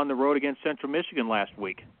game on the road against Central Michigan last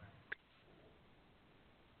week.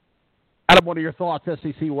 Adam, what are your thoughts,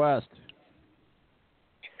 SEC West?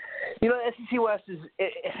 You know, SEC West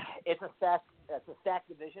it's a stacked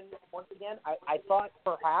division once again. I thought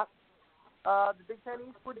perhaps the Big Ten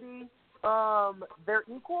East would be they're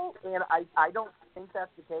equal, and I don't think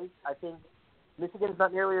that's the case. I think Michigan's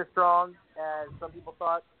not nearly as strong as some people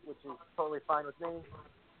thought, which is totally fine with me.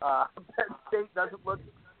 Penn State doesn't look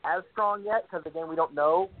as strong yet because, again, we don't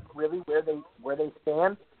know really where they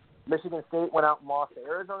stand. Michigan State went out and lost to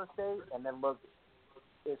Arizona State and then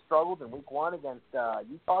struggled in week 1 against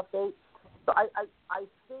Utah State. So I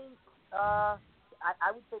think I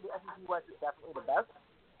would say the SEC West is definitely the best.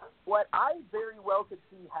 What I very well could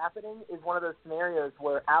see happening is one of those scenarios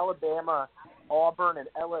where Alabama, Auburn, and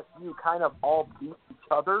LSU kind of all beat each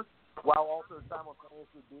other while also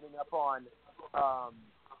simultaneously beating up on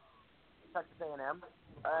Texas A&M.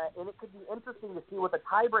 And it could be interesting to see what the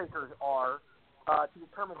tiebreakers are to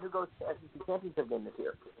determine who goes to the SEC championship game this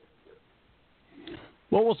year.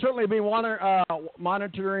 Well, we'll certainly be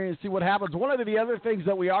monitoring and see what happens. One of the other things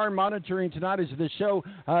that we are monitoring tonight as the show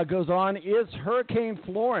goes on is Hurricane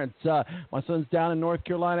Florence. My son's down in North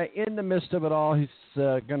Carolina in the midst of it all. He's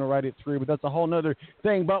going to ride it through, but that's a whole other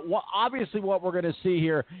thing. But obviously what we're going to see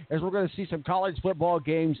here is we're going to see some college football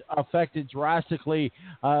games affected drastically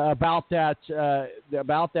about that. So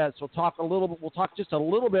we'll talk just a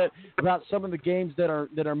little bit about some of the games that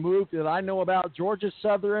are moved that I know about. Georgia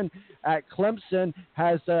Southern at Clemson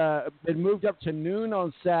has been moved up to noon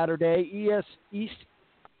on Saturday.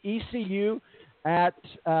 ECU at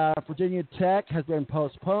Virginia Tech has been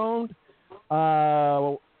postponed.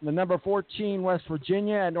 The number 14 West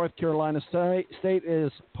Virginia at North Carolina State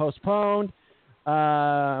is postponed.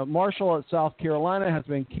 Marshall at South Carolina has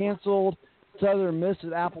been canceled. Southern Miss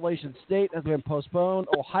at Appalachian State has been postponed.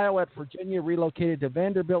 Ohio at Virginia relocated to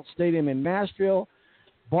Vanderbilt Stadium in Nashville.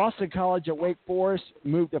 Boston College at Wake Forest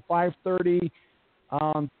moved to 5:30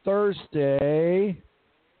 on Thursday.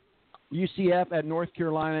 UCF at North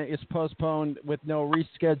Carolina is postponed with no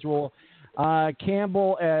reschedule.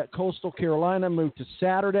 Campbell at Coastal Carolina moved to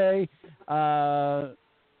Saturday at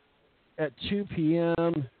 2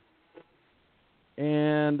 p.m.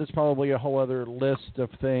 and there's probably a whole other list of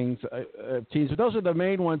things, teams. But those are the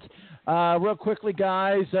main ones. Real quickly,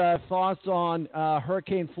 guys, thoughts on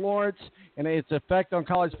Hurricane Florence and its effect on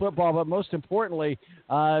college football. But most importantly,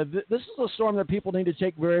 this is a storm that people need to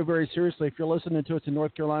take very, very seriously. If you're listening to us in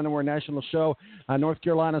North Carolina, we're a national show. North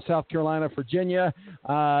Carolina, South Carolina, Virginia,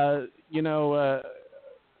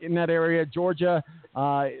 in that area, Georgia.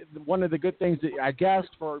 One of the good things that I guess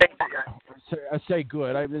I say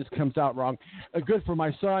good, this comes out wrong. Good for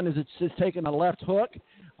my son is it's taking a left hook.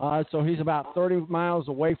 So he's about 30 miles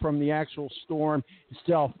away from the actual storm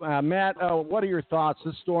itself. Matt, what are your thoughts?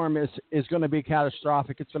 This storm is going to be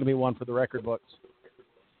catastrophic. It's going to be one for the record books.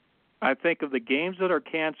 I think of the games that are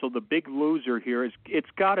canceled, the big loser here is it's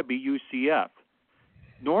got to be UCF.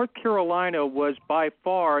 North Carolina was by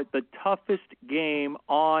far the toughest game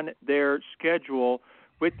on their schedule,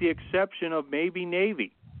 with the exception of maybe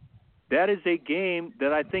Navy. That is a game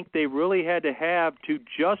that I think they really had to have to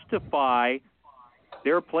justify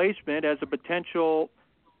their placement as a potential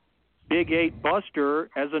Big 8 buster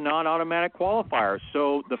as a non-automatic qualifier.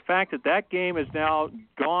 So the fact that game is now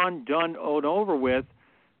gone, done, and over with,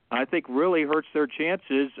 I think really hurts their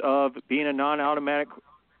chances of being a non-automatic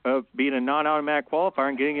qualifier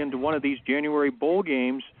and getting into one of these January bowl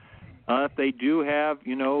games if they do have,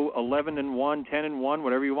 11-1, 10-1,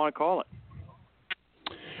 whatever you want to call it.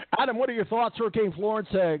 Adam, what are your thoughts? Hurricane Florence,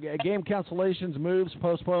 game cancellations, moves,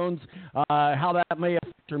 postpones, how that may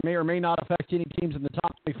affect or may not affect any teams in the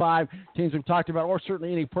top 25 teams we've talked about, or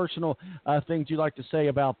certainly any personal things you'd like to say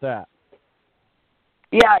about that.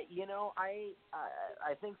 Yeah,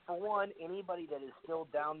 I think for one, anybody that is still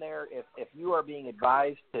down there, if you are being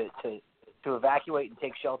advised to evacuate and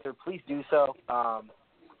take shelter, please do so.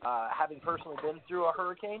 Having personally been through a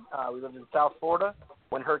hurricane, we lived in South Florida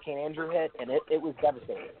when Hurricane Andrew hit, and it was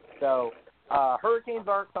devastating. So hurricanes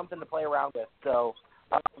aren't something to play around with. So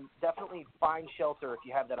definitely find shelter if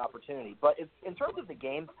you have that opportunity. But in terms of the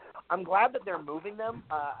games, I'm glad that they're moving them.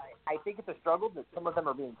 I think it's a struggle that some of them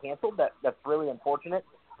are being canceled. That's really unfortunate,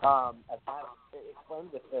 as Matt explained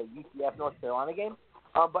with the UCF North Carolina game.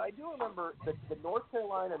 But I do remember the North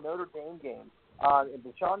Carolina Notre Dame game in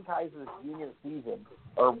Deshaun Kaiser's junior season,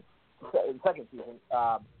 or second season,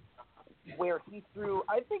 where he threw,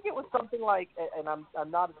 I think it was something like, and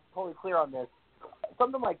I'm not totally clear on this,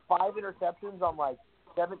 something like 5 interceptions on like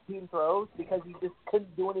 17 throws because he just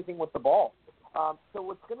couldn't do anything with the ball. So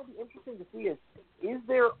what's going to be interesting to see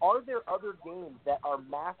are there other games that are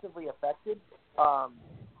massively affected?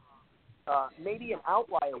 Maybe an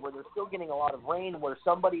outlier where they're still getting a lot of rain, where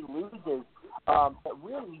somebody loses, but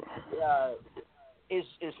really is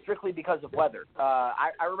strictly because of weather.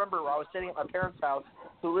 I remember I was sitting at my parents' house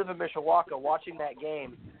who live in Mishawaka watching that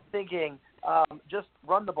game thinking, just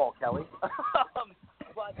run the ball, Kelly.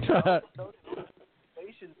 But those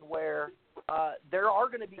situations where there are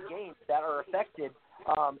going to be games that are affected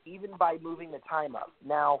even by moving the time up.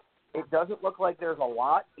 Now, it doesn't look like there's a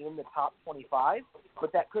lot in the top 25,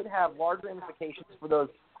 but that could have large ramifications for those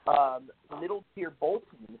middle-tier bowl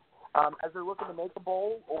teams as they're looking to make a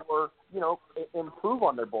bowl or, improve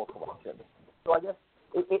on their bowl selection. So I guess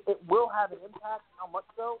it will have an impact. How much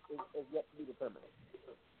so is yet to be determined.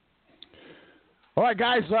 All right,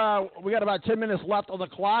 guys, we got about 10 minutes left on the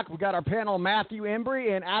clock. We got our panel, Matthew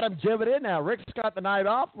Embury and Adam Jivden. Now, Rick's got the night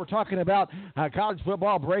off. We're talking about college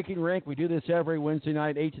football breaking rank. We do this every Wednesday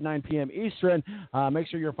night, 8 to 9 p.m. Eastern. Make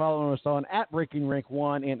sure you're following us on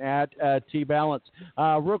 @BreakingRank1 and @TBalance.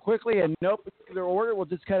 Real quickly, in no particular order, we'll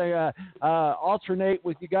just kind of alternate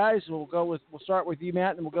with you guys. We'll start with you,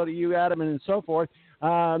 Matt, and we'll go to you, Adam, and so forth.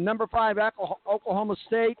 Number 5, Oklahoma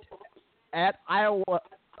State at Iowa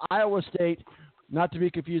State. Not to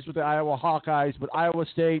be confused with the Iowa Hawkeyes, but Iowa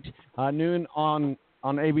State, noon on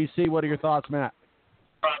ABC. What are your thoughts, Matt?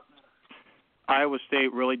 Iowa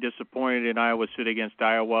State really disappointed in Iowa City against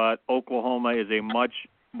Iowa. Oklahoma is a much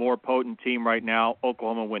more potent team right now.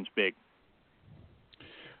 Oklahoma wins big.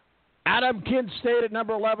 Adam, Kent State at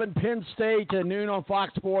number 11, Penn State at noon on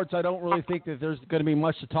Fox Sports. I don't really think that there's going to be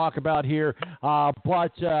much to talk about here,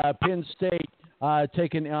 but Penn State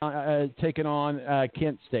taking on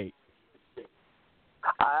Kent State.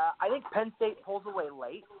 I think Penn State pulls away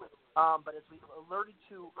late, but as we alerted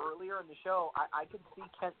to earlier in the show, I could see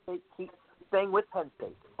Kent State keep staying with Penn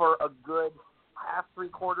State for a good half, 3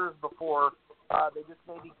 quarters before they just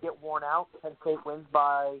maybe get worn out. Penn State wins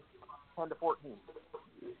by 10-14.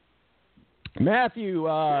 Matthew,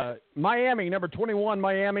 Miami, number 21,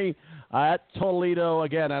 Miami at Toledo.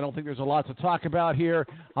 Again, I don't think there's a lot to talk about here,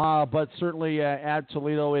 but certainly at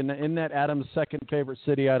Toledo in that Adam's second favorite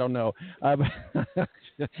city. I don't know.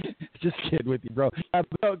 Just kidding with you, bro.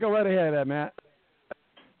 Go right ahead, Matt.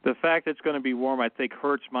 The fact that it's going to be warm, I think,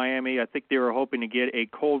 hurts Miami. I think they were hoping to get a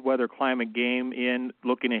cold weather climate game in,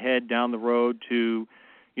 looking ahead down the road to,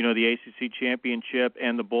 the ACC championship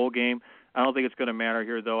and the bowl game. I don't think it's going to matter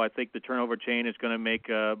here, though. I think the turnover chain is going to make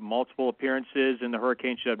multiple appearances, and the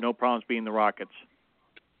Hurricanes should have no problems beating the Rockets.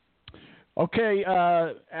 Okay,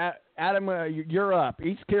 Adam, you're up.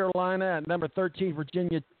 East Carolina at number 13,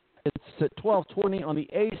 Virginia. It's at 12:20 on the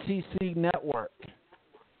ACC network.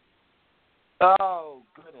 Oh,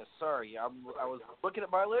 goodness, sorry. I was looking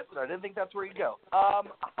at my list, and I didn't think that's where you'd go.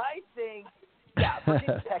 I think,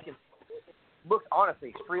 Virginia Tech looks honestly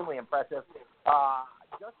extremely impressive.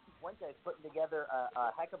 Justin Fuentes putting together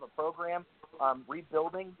a heck of a program,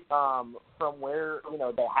 rebuilding from where,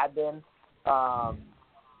 they had been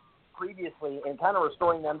previously, and kind of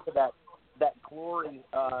restoring them to that glory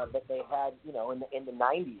that they had, in the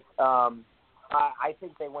 90s. I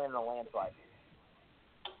think they win in a landslide.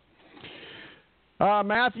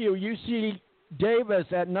 Matthew, UC Davis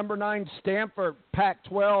at number 9, Stanford,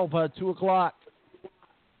 Pac-12, 2 o'clock.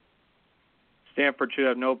 Stanford should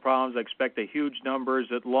have no problems. I expect a huge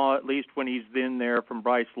numbers, at least when he's in there, from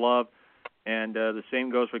Bryce Love. And the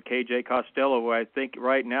same goes with KJ Costello, who I think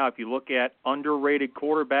right now, if you look at underrated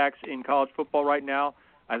quarterbacks in college football right now,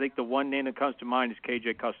 I think the one name that comes to mind is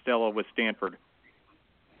KJ Costello with Stanford.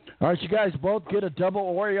 All right, you guys both get a double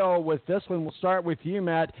Oreo with this one. We'll start with you,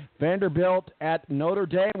 Matt. Vanderbilt at Notre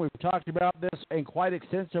Dame. We've talked about this and quite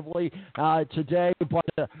extensively today, but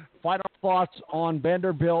final thoughts on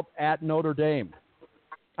Vanderbilt at Notre Dame.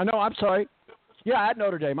 I'm sorry. Yeah, at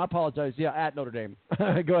Notre Dame. I apologize. Yeah, at Notre Dame.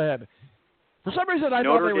 Go ahead. For some reason, I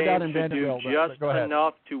thought they were down in Vanderbilt. Notre Dame should do just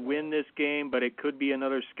enough to win this game, but it could be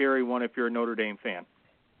another scary one if you're a Notre Dame fan.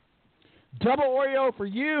 Double Oreo for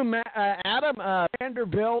you, Adam.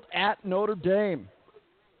 Vanderbilt at Notre Dame.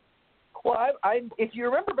 Well, if you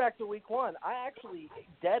remember back to week 1, I actually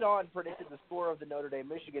dead on predicted the score of the Notre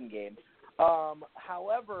Dame-Michigan game.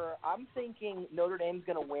 However, I'm thinking Notre Dame's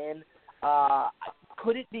going to win.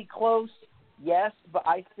 Could it be close? Yes, but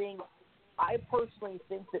I personally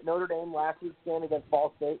think that Notre Dame last week's game against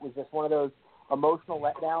Ball State was just one of those emotional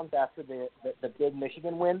letdowns after the big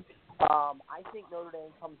Michigan win. I think Notre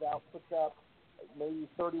Dame comes out, puts up maybe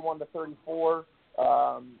 31-34,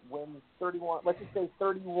 wins 31. Let's just say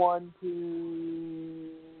 31-14.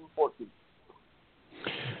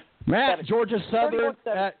 Matt, Georgia Southern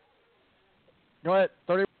at go ahead,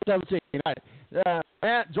 31-17.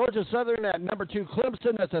 Matt, Georgia Southern at number 2,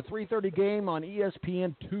 Clemson. That's a 3:30 game on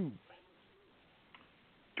ESPN2.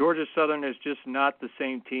 Georgia Southern is just not the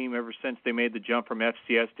same team ever since they made the jump from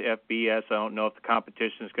FCS to FBS. I don't know if the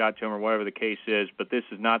competition's got to them or whatever the case is, but this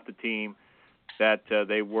is not the team that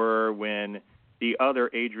they were when the other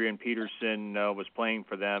Adrian Peterson was playing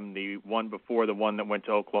for them, the one before the one that went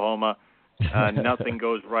to Oklahoma. Nothing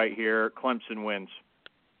goes right here. Clemson wins.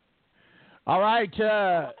 All right,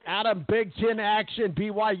 Adam, Big Ten action.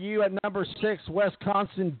 BYU at number 6,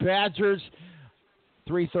 Wisconsin Badgers.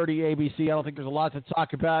 3:30 ABC. I don't think there's a lot to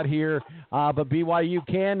talk about here, but BYU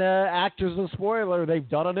can act as a spoiler. They've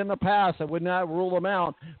done it in the past. I would not rule them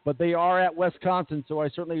out, but they are at Wisconsin, so I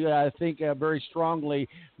certainly think very strongly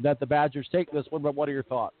that the Badgers take this one. But what are your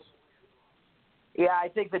thoughts? Yeah, I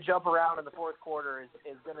think the jump around in the fourth quarter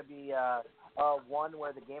is going to be one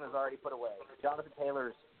where the game is already put away. Jonathan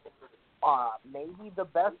Taylor's maybe the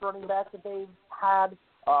best running back that they've had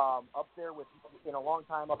up there with in a long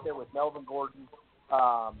time, up there with Melvin Gordon.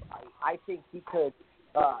 I think he could.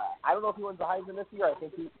 I don't know if he wins the Heisman this year. I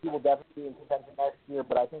think he will definitely be in contention next year.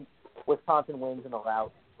 But I think Wisconsin wins in a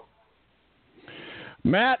rout.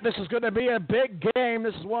 Matt, this is going to be a big game.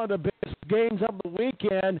 This is one of the biggest games of the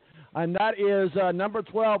weekend, and that is number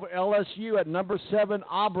 12 LSU at number 7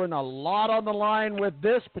 Auburn. A lot on the line with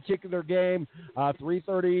this particular game.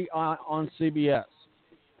 3:30 on CBS.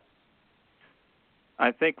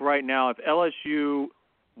 I think right now, if LSU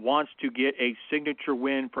wants to get a signature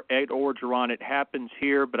win for Ed Orgeron, it happens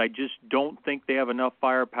here, but I just don't think they have enough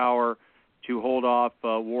firepower to hold off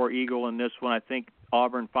War Eagle in this one. I think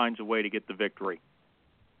Auburn finds a way to get the victory.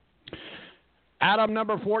 Adam,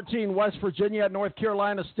 number 14, West Virginia at North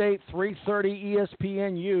Carolina State, 3:30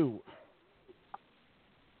 ESPNU.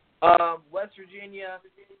 West Virginia,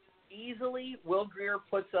 easily, Will Grier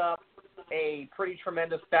puts up a pretty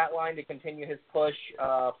tremendous stat line to continue his push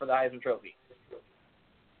for the Heisman Trophy.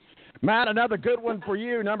 Matt, another good one for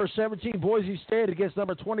you. Number 17, Boise State against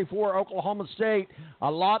number 24, Oklahoma State. A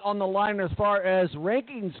lot on the line as far as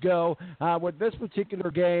rankings go with this particular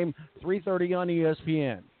game, 3:30 on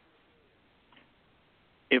ESPN.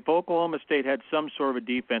 If Oklahoma State had some sort of a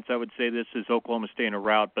defense, I would say this is Oklahoma State in a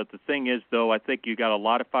rout. But the thing is, though, I think you got a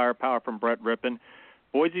lot of firepower from Brett Rippon.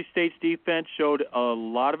 Boise State's defense showed a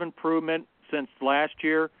lot of improvement since last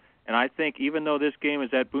year, and I think even though this game is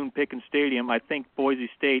at Boone Pickens Stadium, I think Boise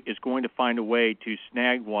State is going to find a way to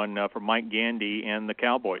snag one for Mike Gandy and the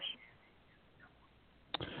Cowboys.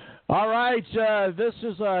 All right, this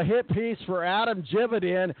is a hit piece for Adam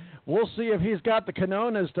Jivden. We'll see if he's got the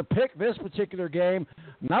Canonas to pick this particular game.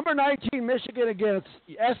 Number 19, Michigan against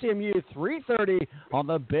SMU, 3:30 on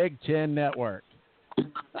the Big Ten Network.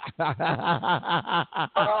 What I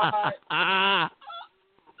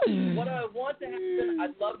want to happen,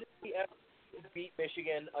 I'd love to see SMU beat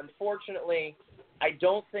Michigan. Unfortunately, I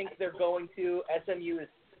don't think they're going to. SMU is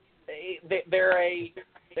they're a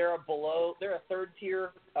third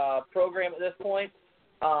tier program at this point.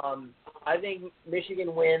 I think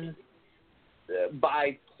Michigan wins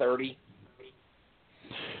by 30.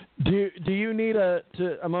 Do you need a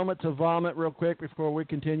moment to vomit real quick before we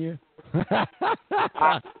continue? No,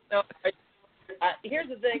 here's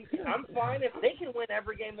the thing. I'm fine if they can win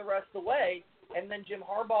every game the rest of the way, and then Jim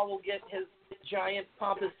Harbaugh will get his giant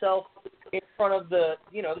pompous self in front of the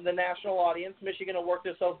national audience. Michigan will work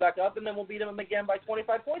themselves back up, and then we'll beat them again by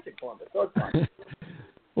 25 points in Columbus. So it's fine.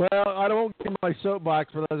 Well, I don't get my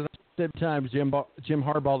soapbox, but at the same time, Jim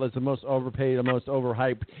Harbaugh is the most overpaid, the most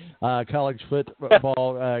overhyped college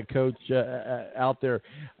football coach out there.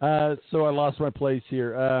 So I lost my place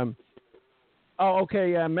here.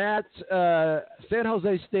 Matt, San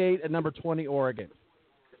Jose State at number 20, Oregon.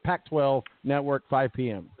 Pac-12 Network, 5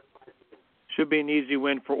 p.m. Should be an easy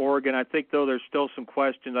win for Oregon. I think, though, there's still some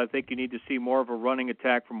questions. I think you need to see more of a running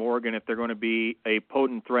attack from Oregon if they're going to be a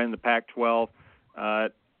potent threat in the Pac-12.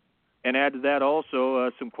 And add to that also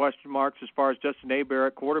some question marks as far as Justin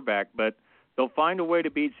Hebert at quarterback. But they'll find a way to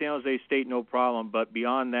beat San Jose State, no problem. But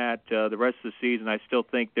beyond that, the rest of the season, I still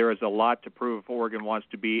think there is a lot to prove if Oregon wants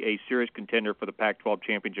to be a serious contender for the Pac-12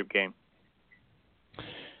 championship game.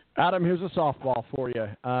 Adam, here's a softball for you.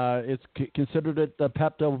 It's considered it the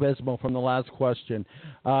Pepto-Bismol from the last question.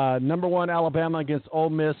 Number 1, Alabama against Ole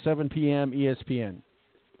Miss, 7 p.m. ESPN.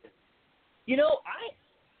 You know,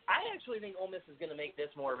 I actually think Ole Miss is going to make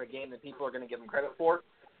this more of a game than people are going to give them credit for.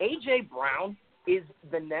 A.J. Brown is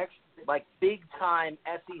the next, big-time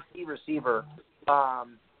SEC receiver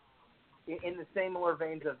in the similar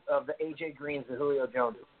veins of the A.J. Greens and Julio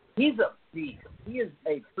Jones. He's a beast. He is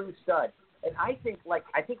a true stud. And I think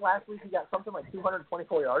last week he got something like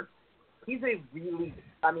 224 yards. He's he is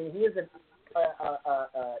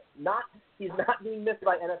he's not being missed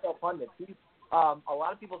by NFL pundits. A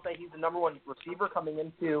lot of people say he's the number 1 receiver coming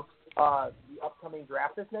into the upcoming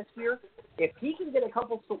draft this next year. If he can get a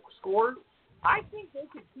couple scores, I think they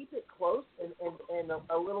could keep it close and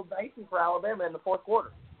a little dicey for Alabama in the fourth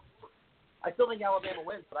quarter. I still think Alabama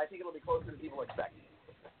wins, but I think it'll be closer than people expect.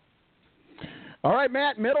 All right,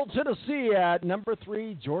 Matt, Middle Tennessee at number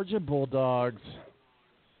 3, Georgia Bulldogs.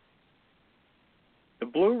 The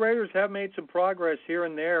Blue Raiders have made some progress here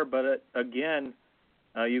and there, but again,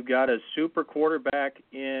 you've got a super quarterback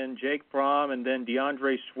in Jake Fromm and then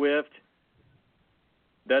DeAndre Swift.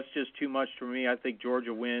 That's just too much for me. I think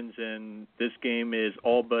Georgia wins, and this game is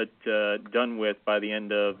all but done with by the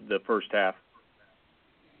end of the first half.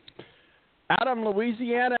 Adam,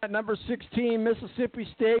 Louisiana at number 16, Mississippi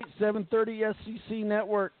State, 7:30 SEC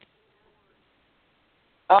Network.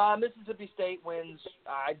 Mississippi State wins,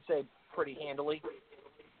 I'd say, pretty handily.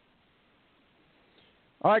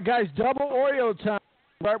 All right, guys, double Oreo time.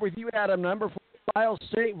 Start with you, Adam. Number 4, Ohio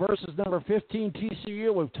State versus number 15,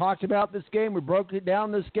 TCU. We've talked about this game. We broke it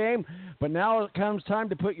down this game. But now it comes time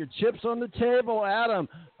to put your chips on the table. Adam,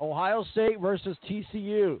 Ohio State versus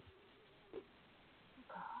TCU.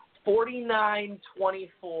 49-24,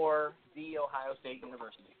 the Ohio State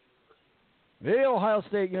University. The Ohio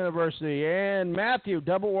State University. And Matthew,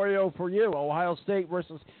 double Oreo for you. Ohio State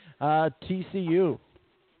versus TCU.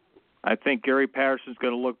 I think Gary Patterson's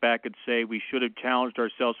going to look back and say we should have challenged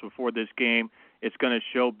ourselves before this game. It's going to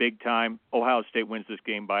show big time. Ohio State wins this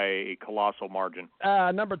game by a colossal margin.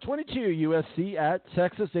 Number 22, USC at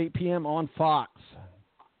Texas, 8 p.m. on Fox.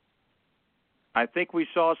 I think we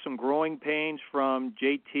saw some growing pains from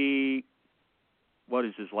JT. What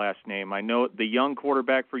is his last name? I know the young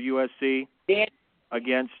quarterback for USC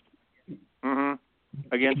against Go Stanford.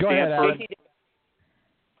 Ahead,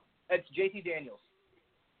 it's JT Daniels.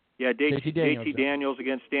 Yeah, JT Daniels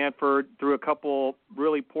against Stanford, threw a couple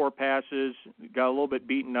really poor passes, got a little bit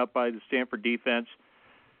beaten up by the Stanford defense.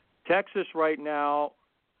 Texas right now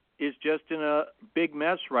is just in a big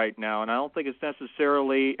mess right now, and I don't think it's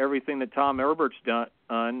necessarily everything that Tom Herbert's done,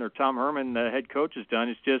 or Tom Herman, the head coach, has done.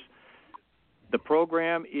 It's just the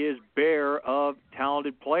program is bare of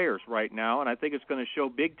talented players right now, and I think it's going to show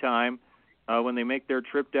big time when they make their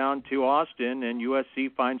trip down to Austin, and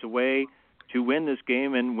USC finds a way to win this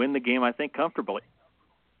game and win the game, I think, comfortably.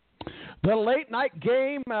 The late night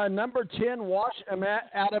game, number 10,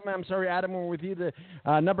 Adam, we're with you. The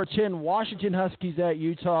number 10 Washington Huskies at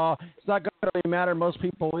Utah. It's not going to really matter. Most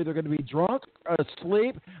people are either going to be drunk or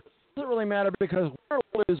asleep. It doesn't really matter because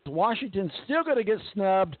Washington's still going to get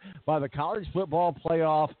snubbed by the college football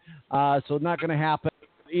playoff, so it's not going to happen.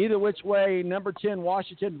 Either which way, number 10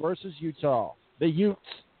 Washington versus Utah. The Utes.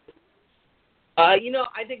 I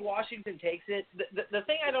think Washington takes it. The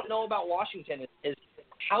thing I don't know about Washington is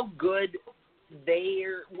how good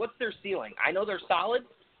what's their ceiling? I know they're solid,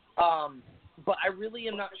 but I really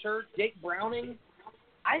am not sure. Jake Browning,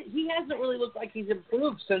 he hasn't really looked like he's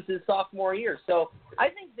improved since his sophomore year. So I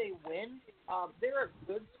think they win. They're a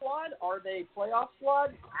good squad. Are they playoff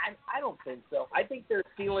squad? I don't think so. I think their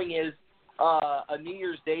ceiling is a New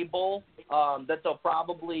Year's Day bowl that they'll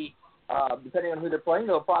probably, depending on who they're playing,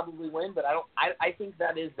 they'll probably win. But I think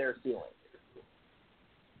that is their ceiling.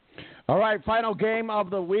 All right, final game of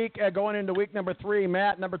the week going into week number 3.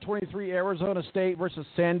 Matt, number 23, Arizona State versus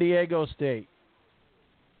San Diego State.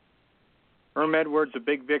 Herm Edwards, a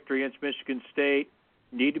big victory against Michigan State.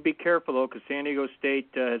 Need to be careful, though, because San Diego State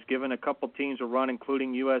has given a couple teams a run,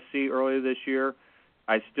 including USC earlier this year.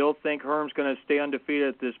 I still think Herm's going to stay undefeated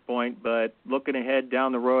at this point, but looking ahead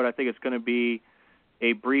down the road, I think it's going to be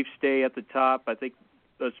a brief stay at the top. I think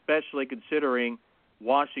especially considering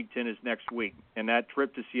Washington is next week, and that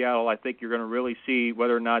trip to Seattle, I think you're going to really see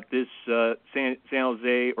whether or not this San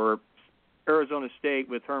Jose or Arizona State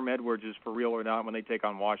with Herm Edwards is for real or not when they take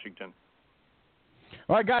on Washington.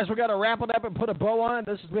 All right, guys, we've got to wrap it up and put a bow on it.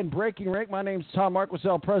 This has been Breaking Rank. My name's Tom Marquis,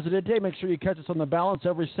 El Presidente. Make sure you catch us on The Balance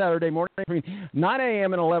every Saturday morning between 9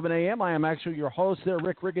 a.m. and 11 a.m. I am actually your host there.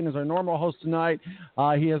 Rick Riggin is our normal host tonight.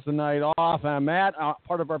 He has the night off. Matt,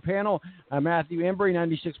 part of our panel, Matthew Embury,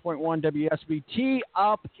 96.1 WSBT,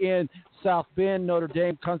 up in South Bend, Notre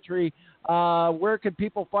Dame country. Where can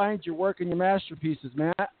people find your work and your masterpieces,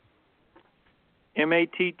 Matt?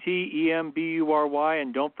 MATTEMBURY,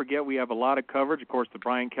 and don't forget we have a lot of coverage. Of course, the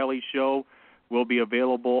Brian Kelly Show will be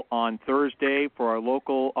available on Thursday for our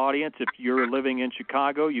local audience. If you're living in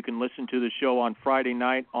Chicago, you can listen to the show on Friday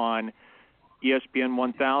night on ESPN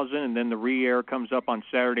 1000, and then the re-air comes up on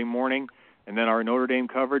Saturday morning. And then our Notre Dame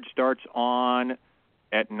coverage starts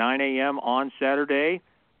at 9 a.m. on Saturday,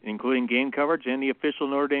 including game coverage and the official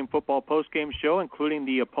Notre Dame football postgame show, including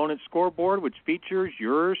the opponent scoreboard, which features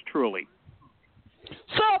yours truly.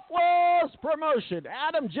 Selfless promotion.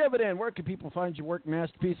 Adam Jivden. Where can people find your work,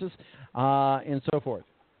 masterpieces, and so forth?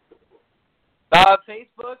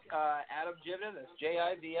 Facebook, Adam Jivden. That's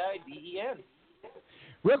Jividen.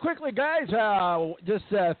 Real quickly, guys, just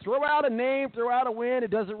throw out a name, throw out a win.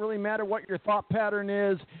 It doesn't really matter what your thought pattern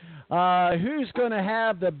is. Who's going to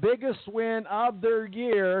have the biggest win of their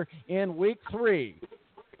year in week 3?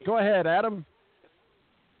 Go ahead, Adam.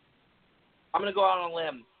 I'm going to go out on a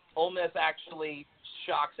limb. Ole Miss actually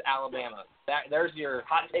shocks Alabama. There's your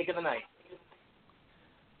hot take of the night.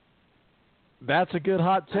 That's a good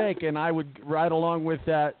hot take, and I would ride along with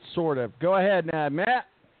that, sort of. Go ahead, Matt.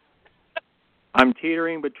 I'm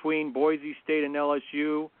teetering between Boise State and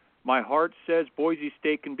LSU. My heart says Boise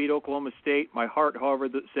State can beat Oklahoma State. My heart, however,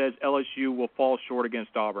 that says LSU will fall short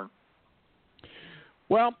against Auburn.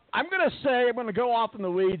 Well, I'm going to go off in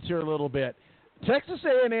the weeds here a little bit. Texas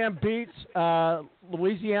A&M beats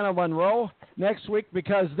Louisiana Monroe next week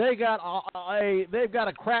because they've got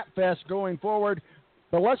a crap fest going forward.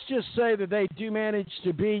 But let's just say that they do manage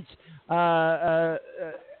to beat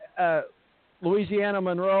Louisiana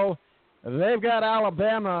Monroe. They've got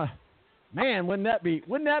Alabama. Man, wouldn't that be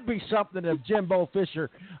something if Jimbo Fisher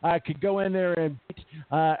could go in there and beat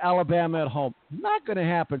Alabama at home? Not going to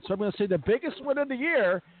happen. So I'm going to say the biggest win of the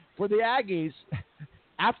year for the Aggies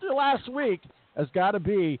after last week has got to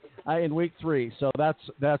be in week 3. So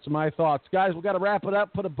that's my thoughts. Guys, we've got to wrap it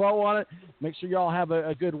up, put a bow on it. Make sure you all have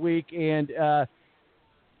a good week. And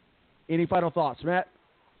any final thoughts, Matt?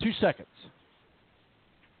 2 seconds.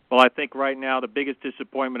 Well, I think right now the biggest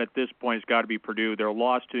disappointment at this point has got to be Purdue. Their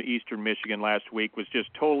loss to Eastern Michigan last week was just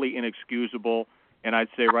totally inexcusable. And I'd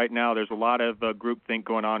say right now there's a lot of groupthink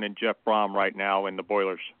going on in Jeff Brom right now in the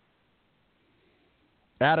Boilers.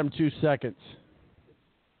 Adam, 2 seconds.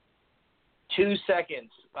 2 seconds.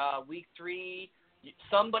 Week 3,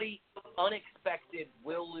 somebody unexpected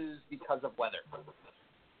will lose because of weather.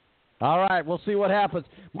 All right, we'll see what happens.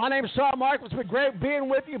 My name is Tom Marquis. It's been great being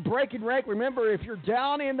with you. Breaking Rank. Remember, if you're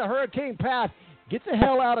down in the hurricane path, get the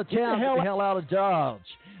hell out of town. Get the hell out of Dodge.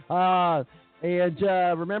 And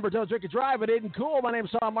remember, don't drink and drive. It isn't cool. My name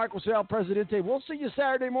is Marquis, El Presidente. We'll see you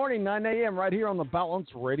Saturday morning, 9 a.m. right here on the Balance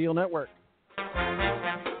Radio Network.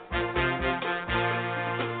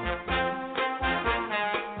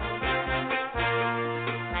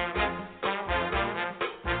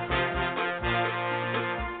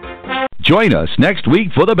 Join us next week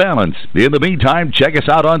for The Balance. In the meantime, check us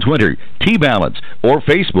out on Twitter, T-Balance, or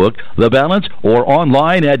Facebook, The Balance, or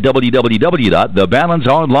online at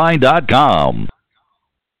www.thebalanceonline.com.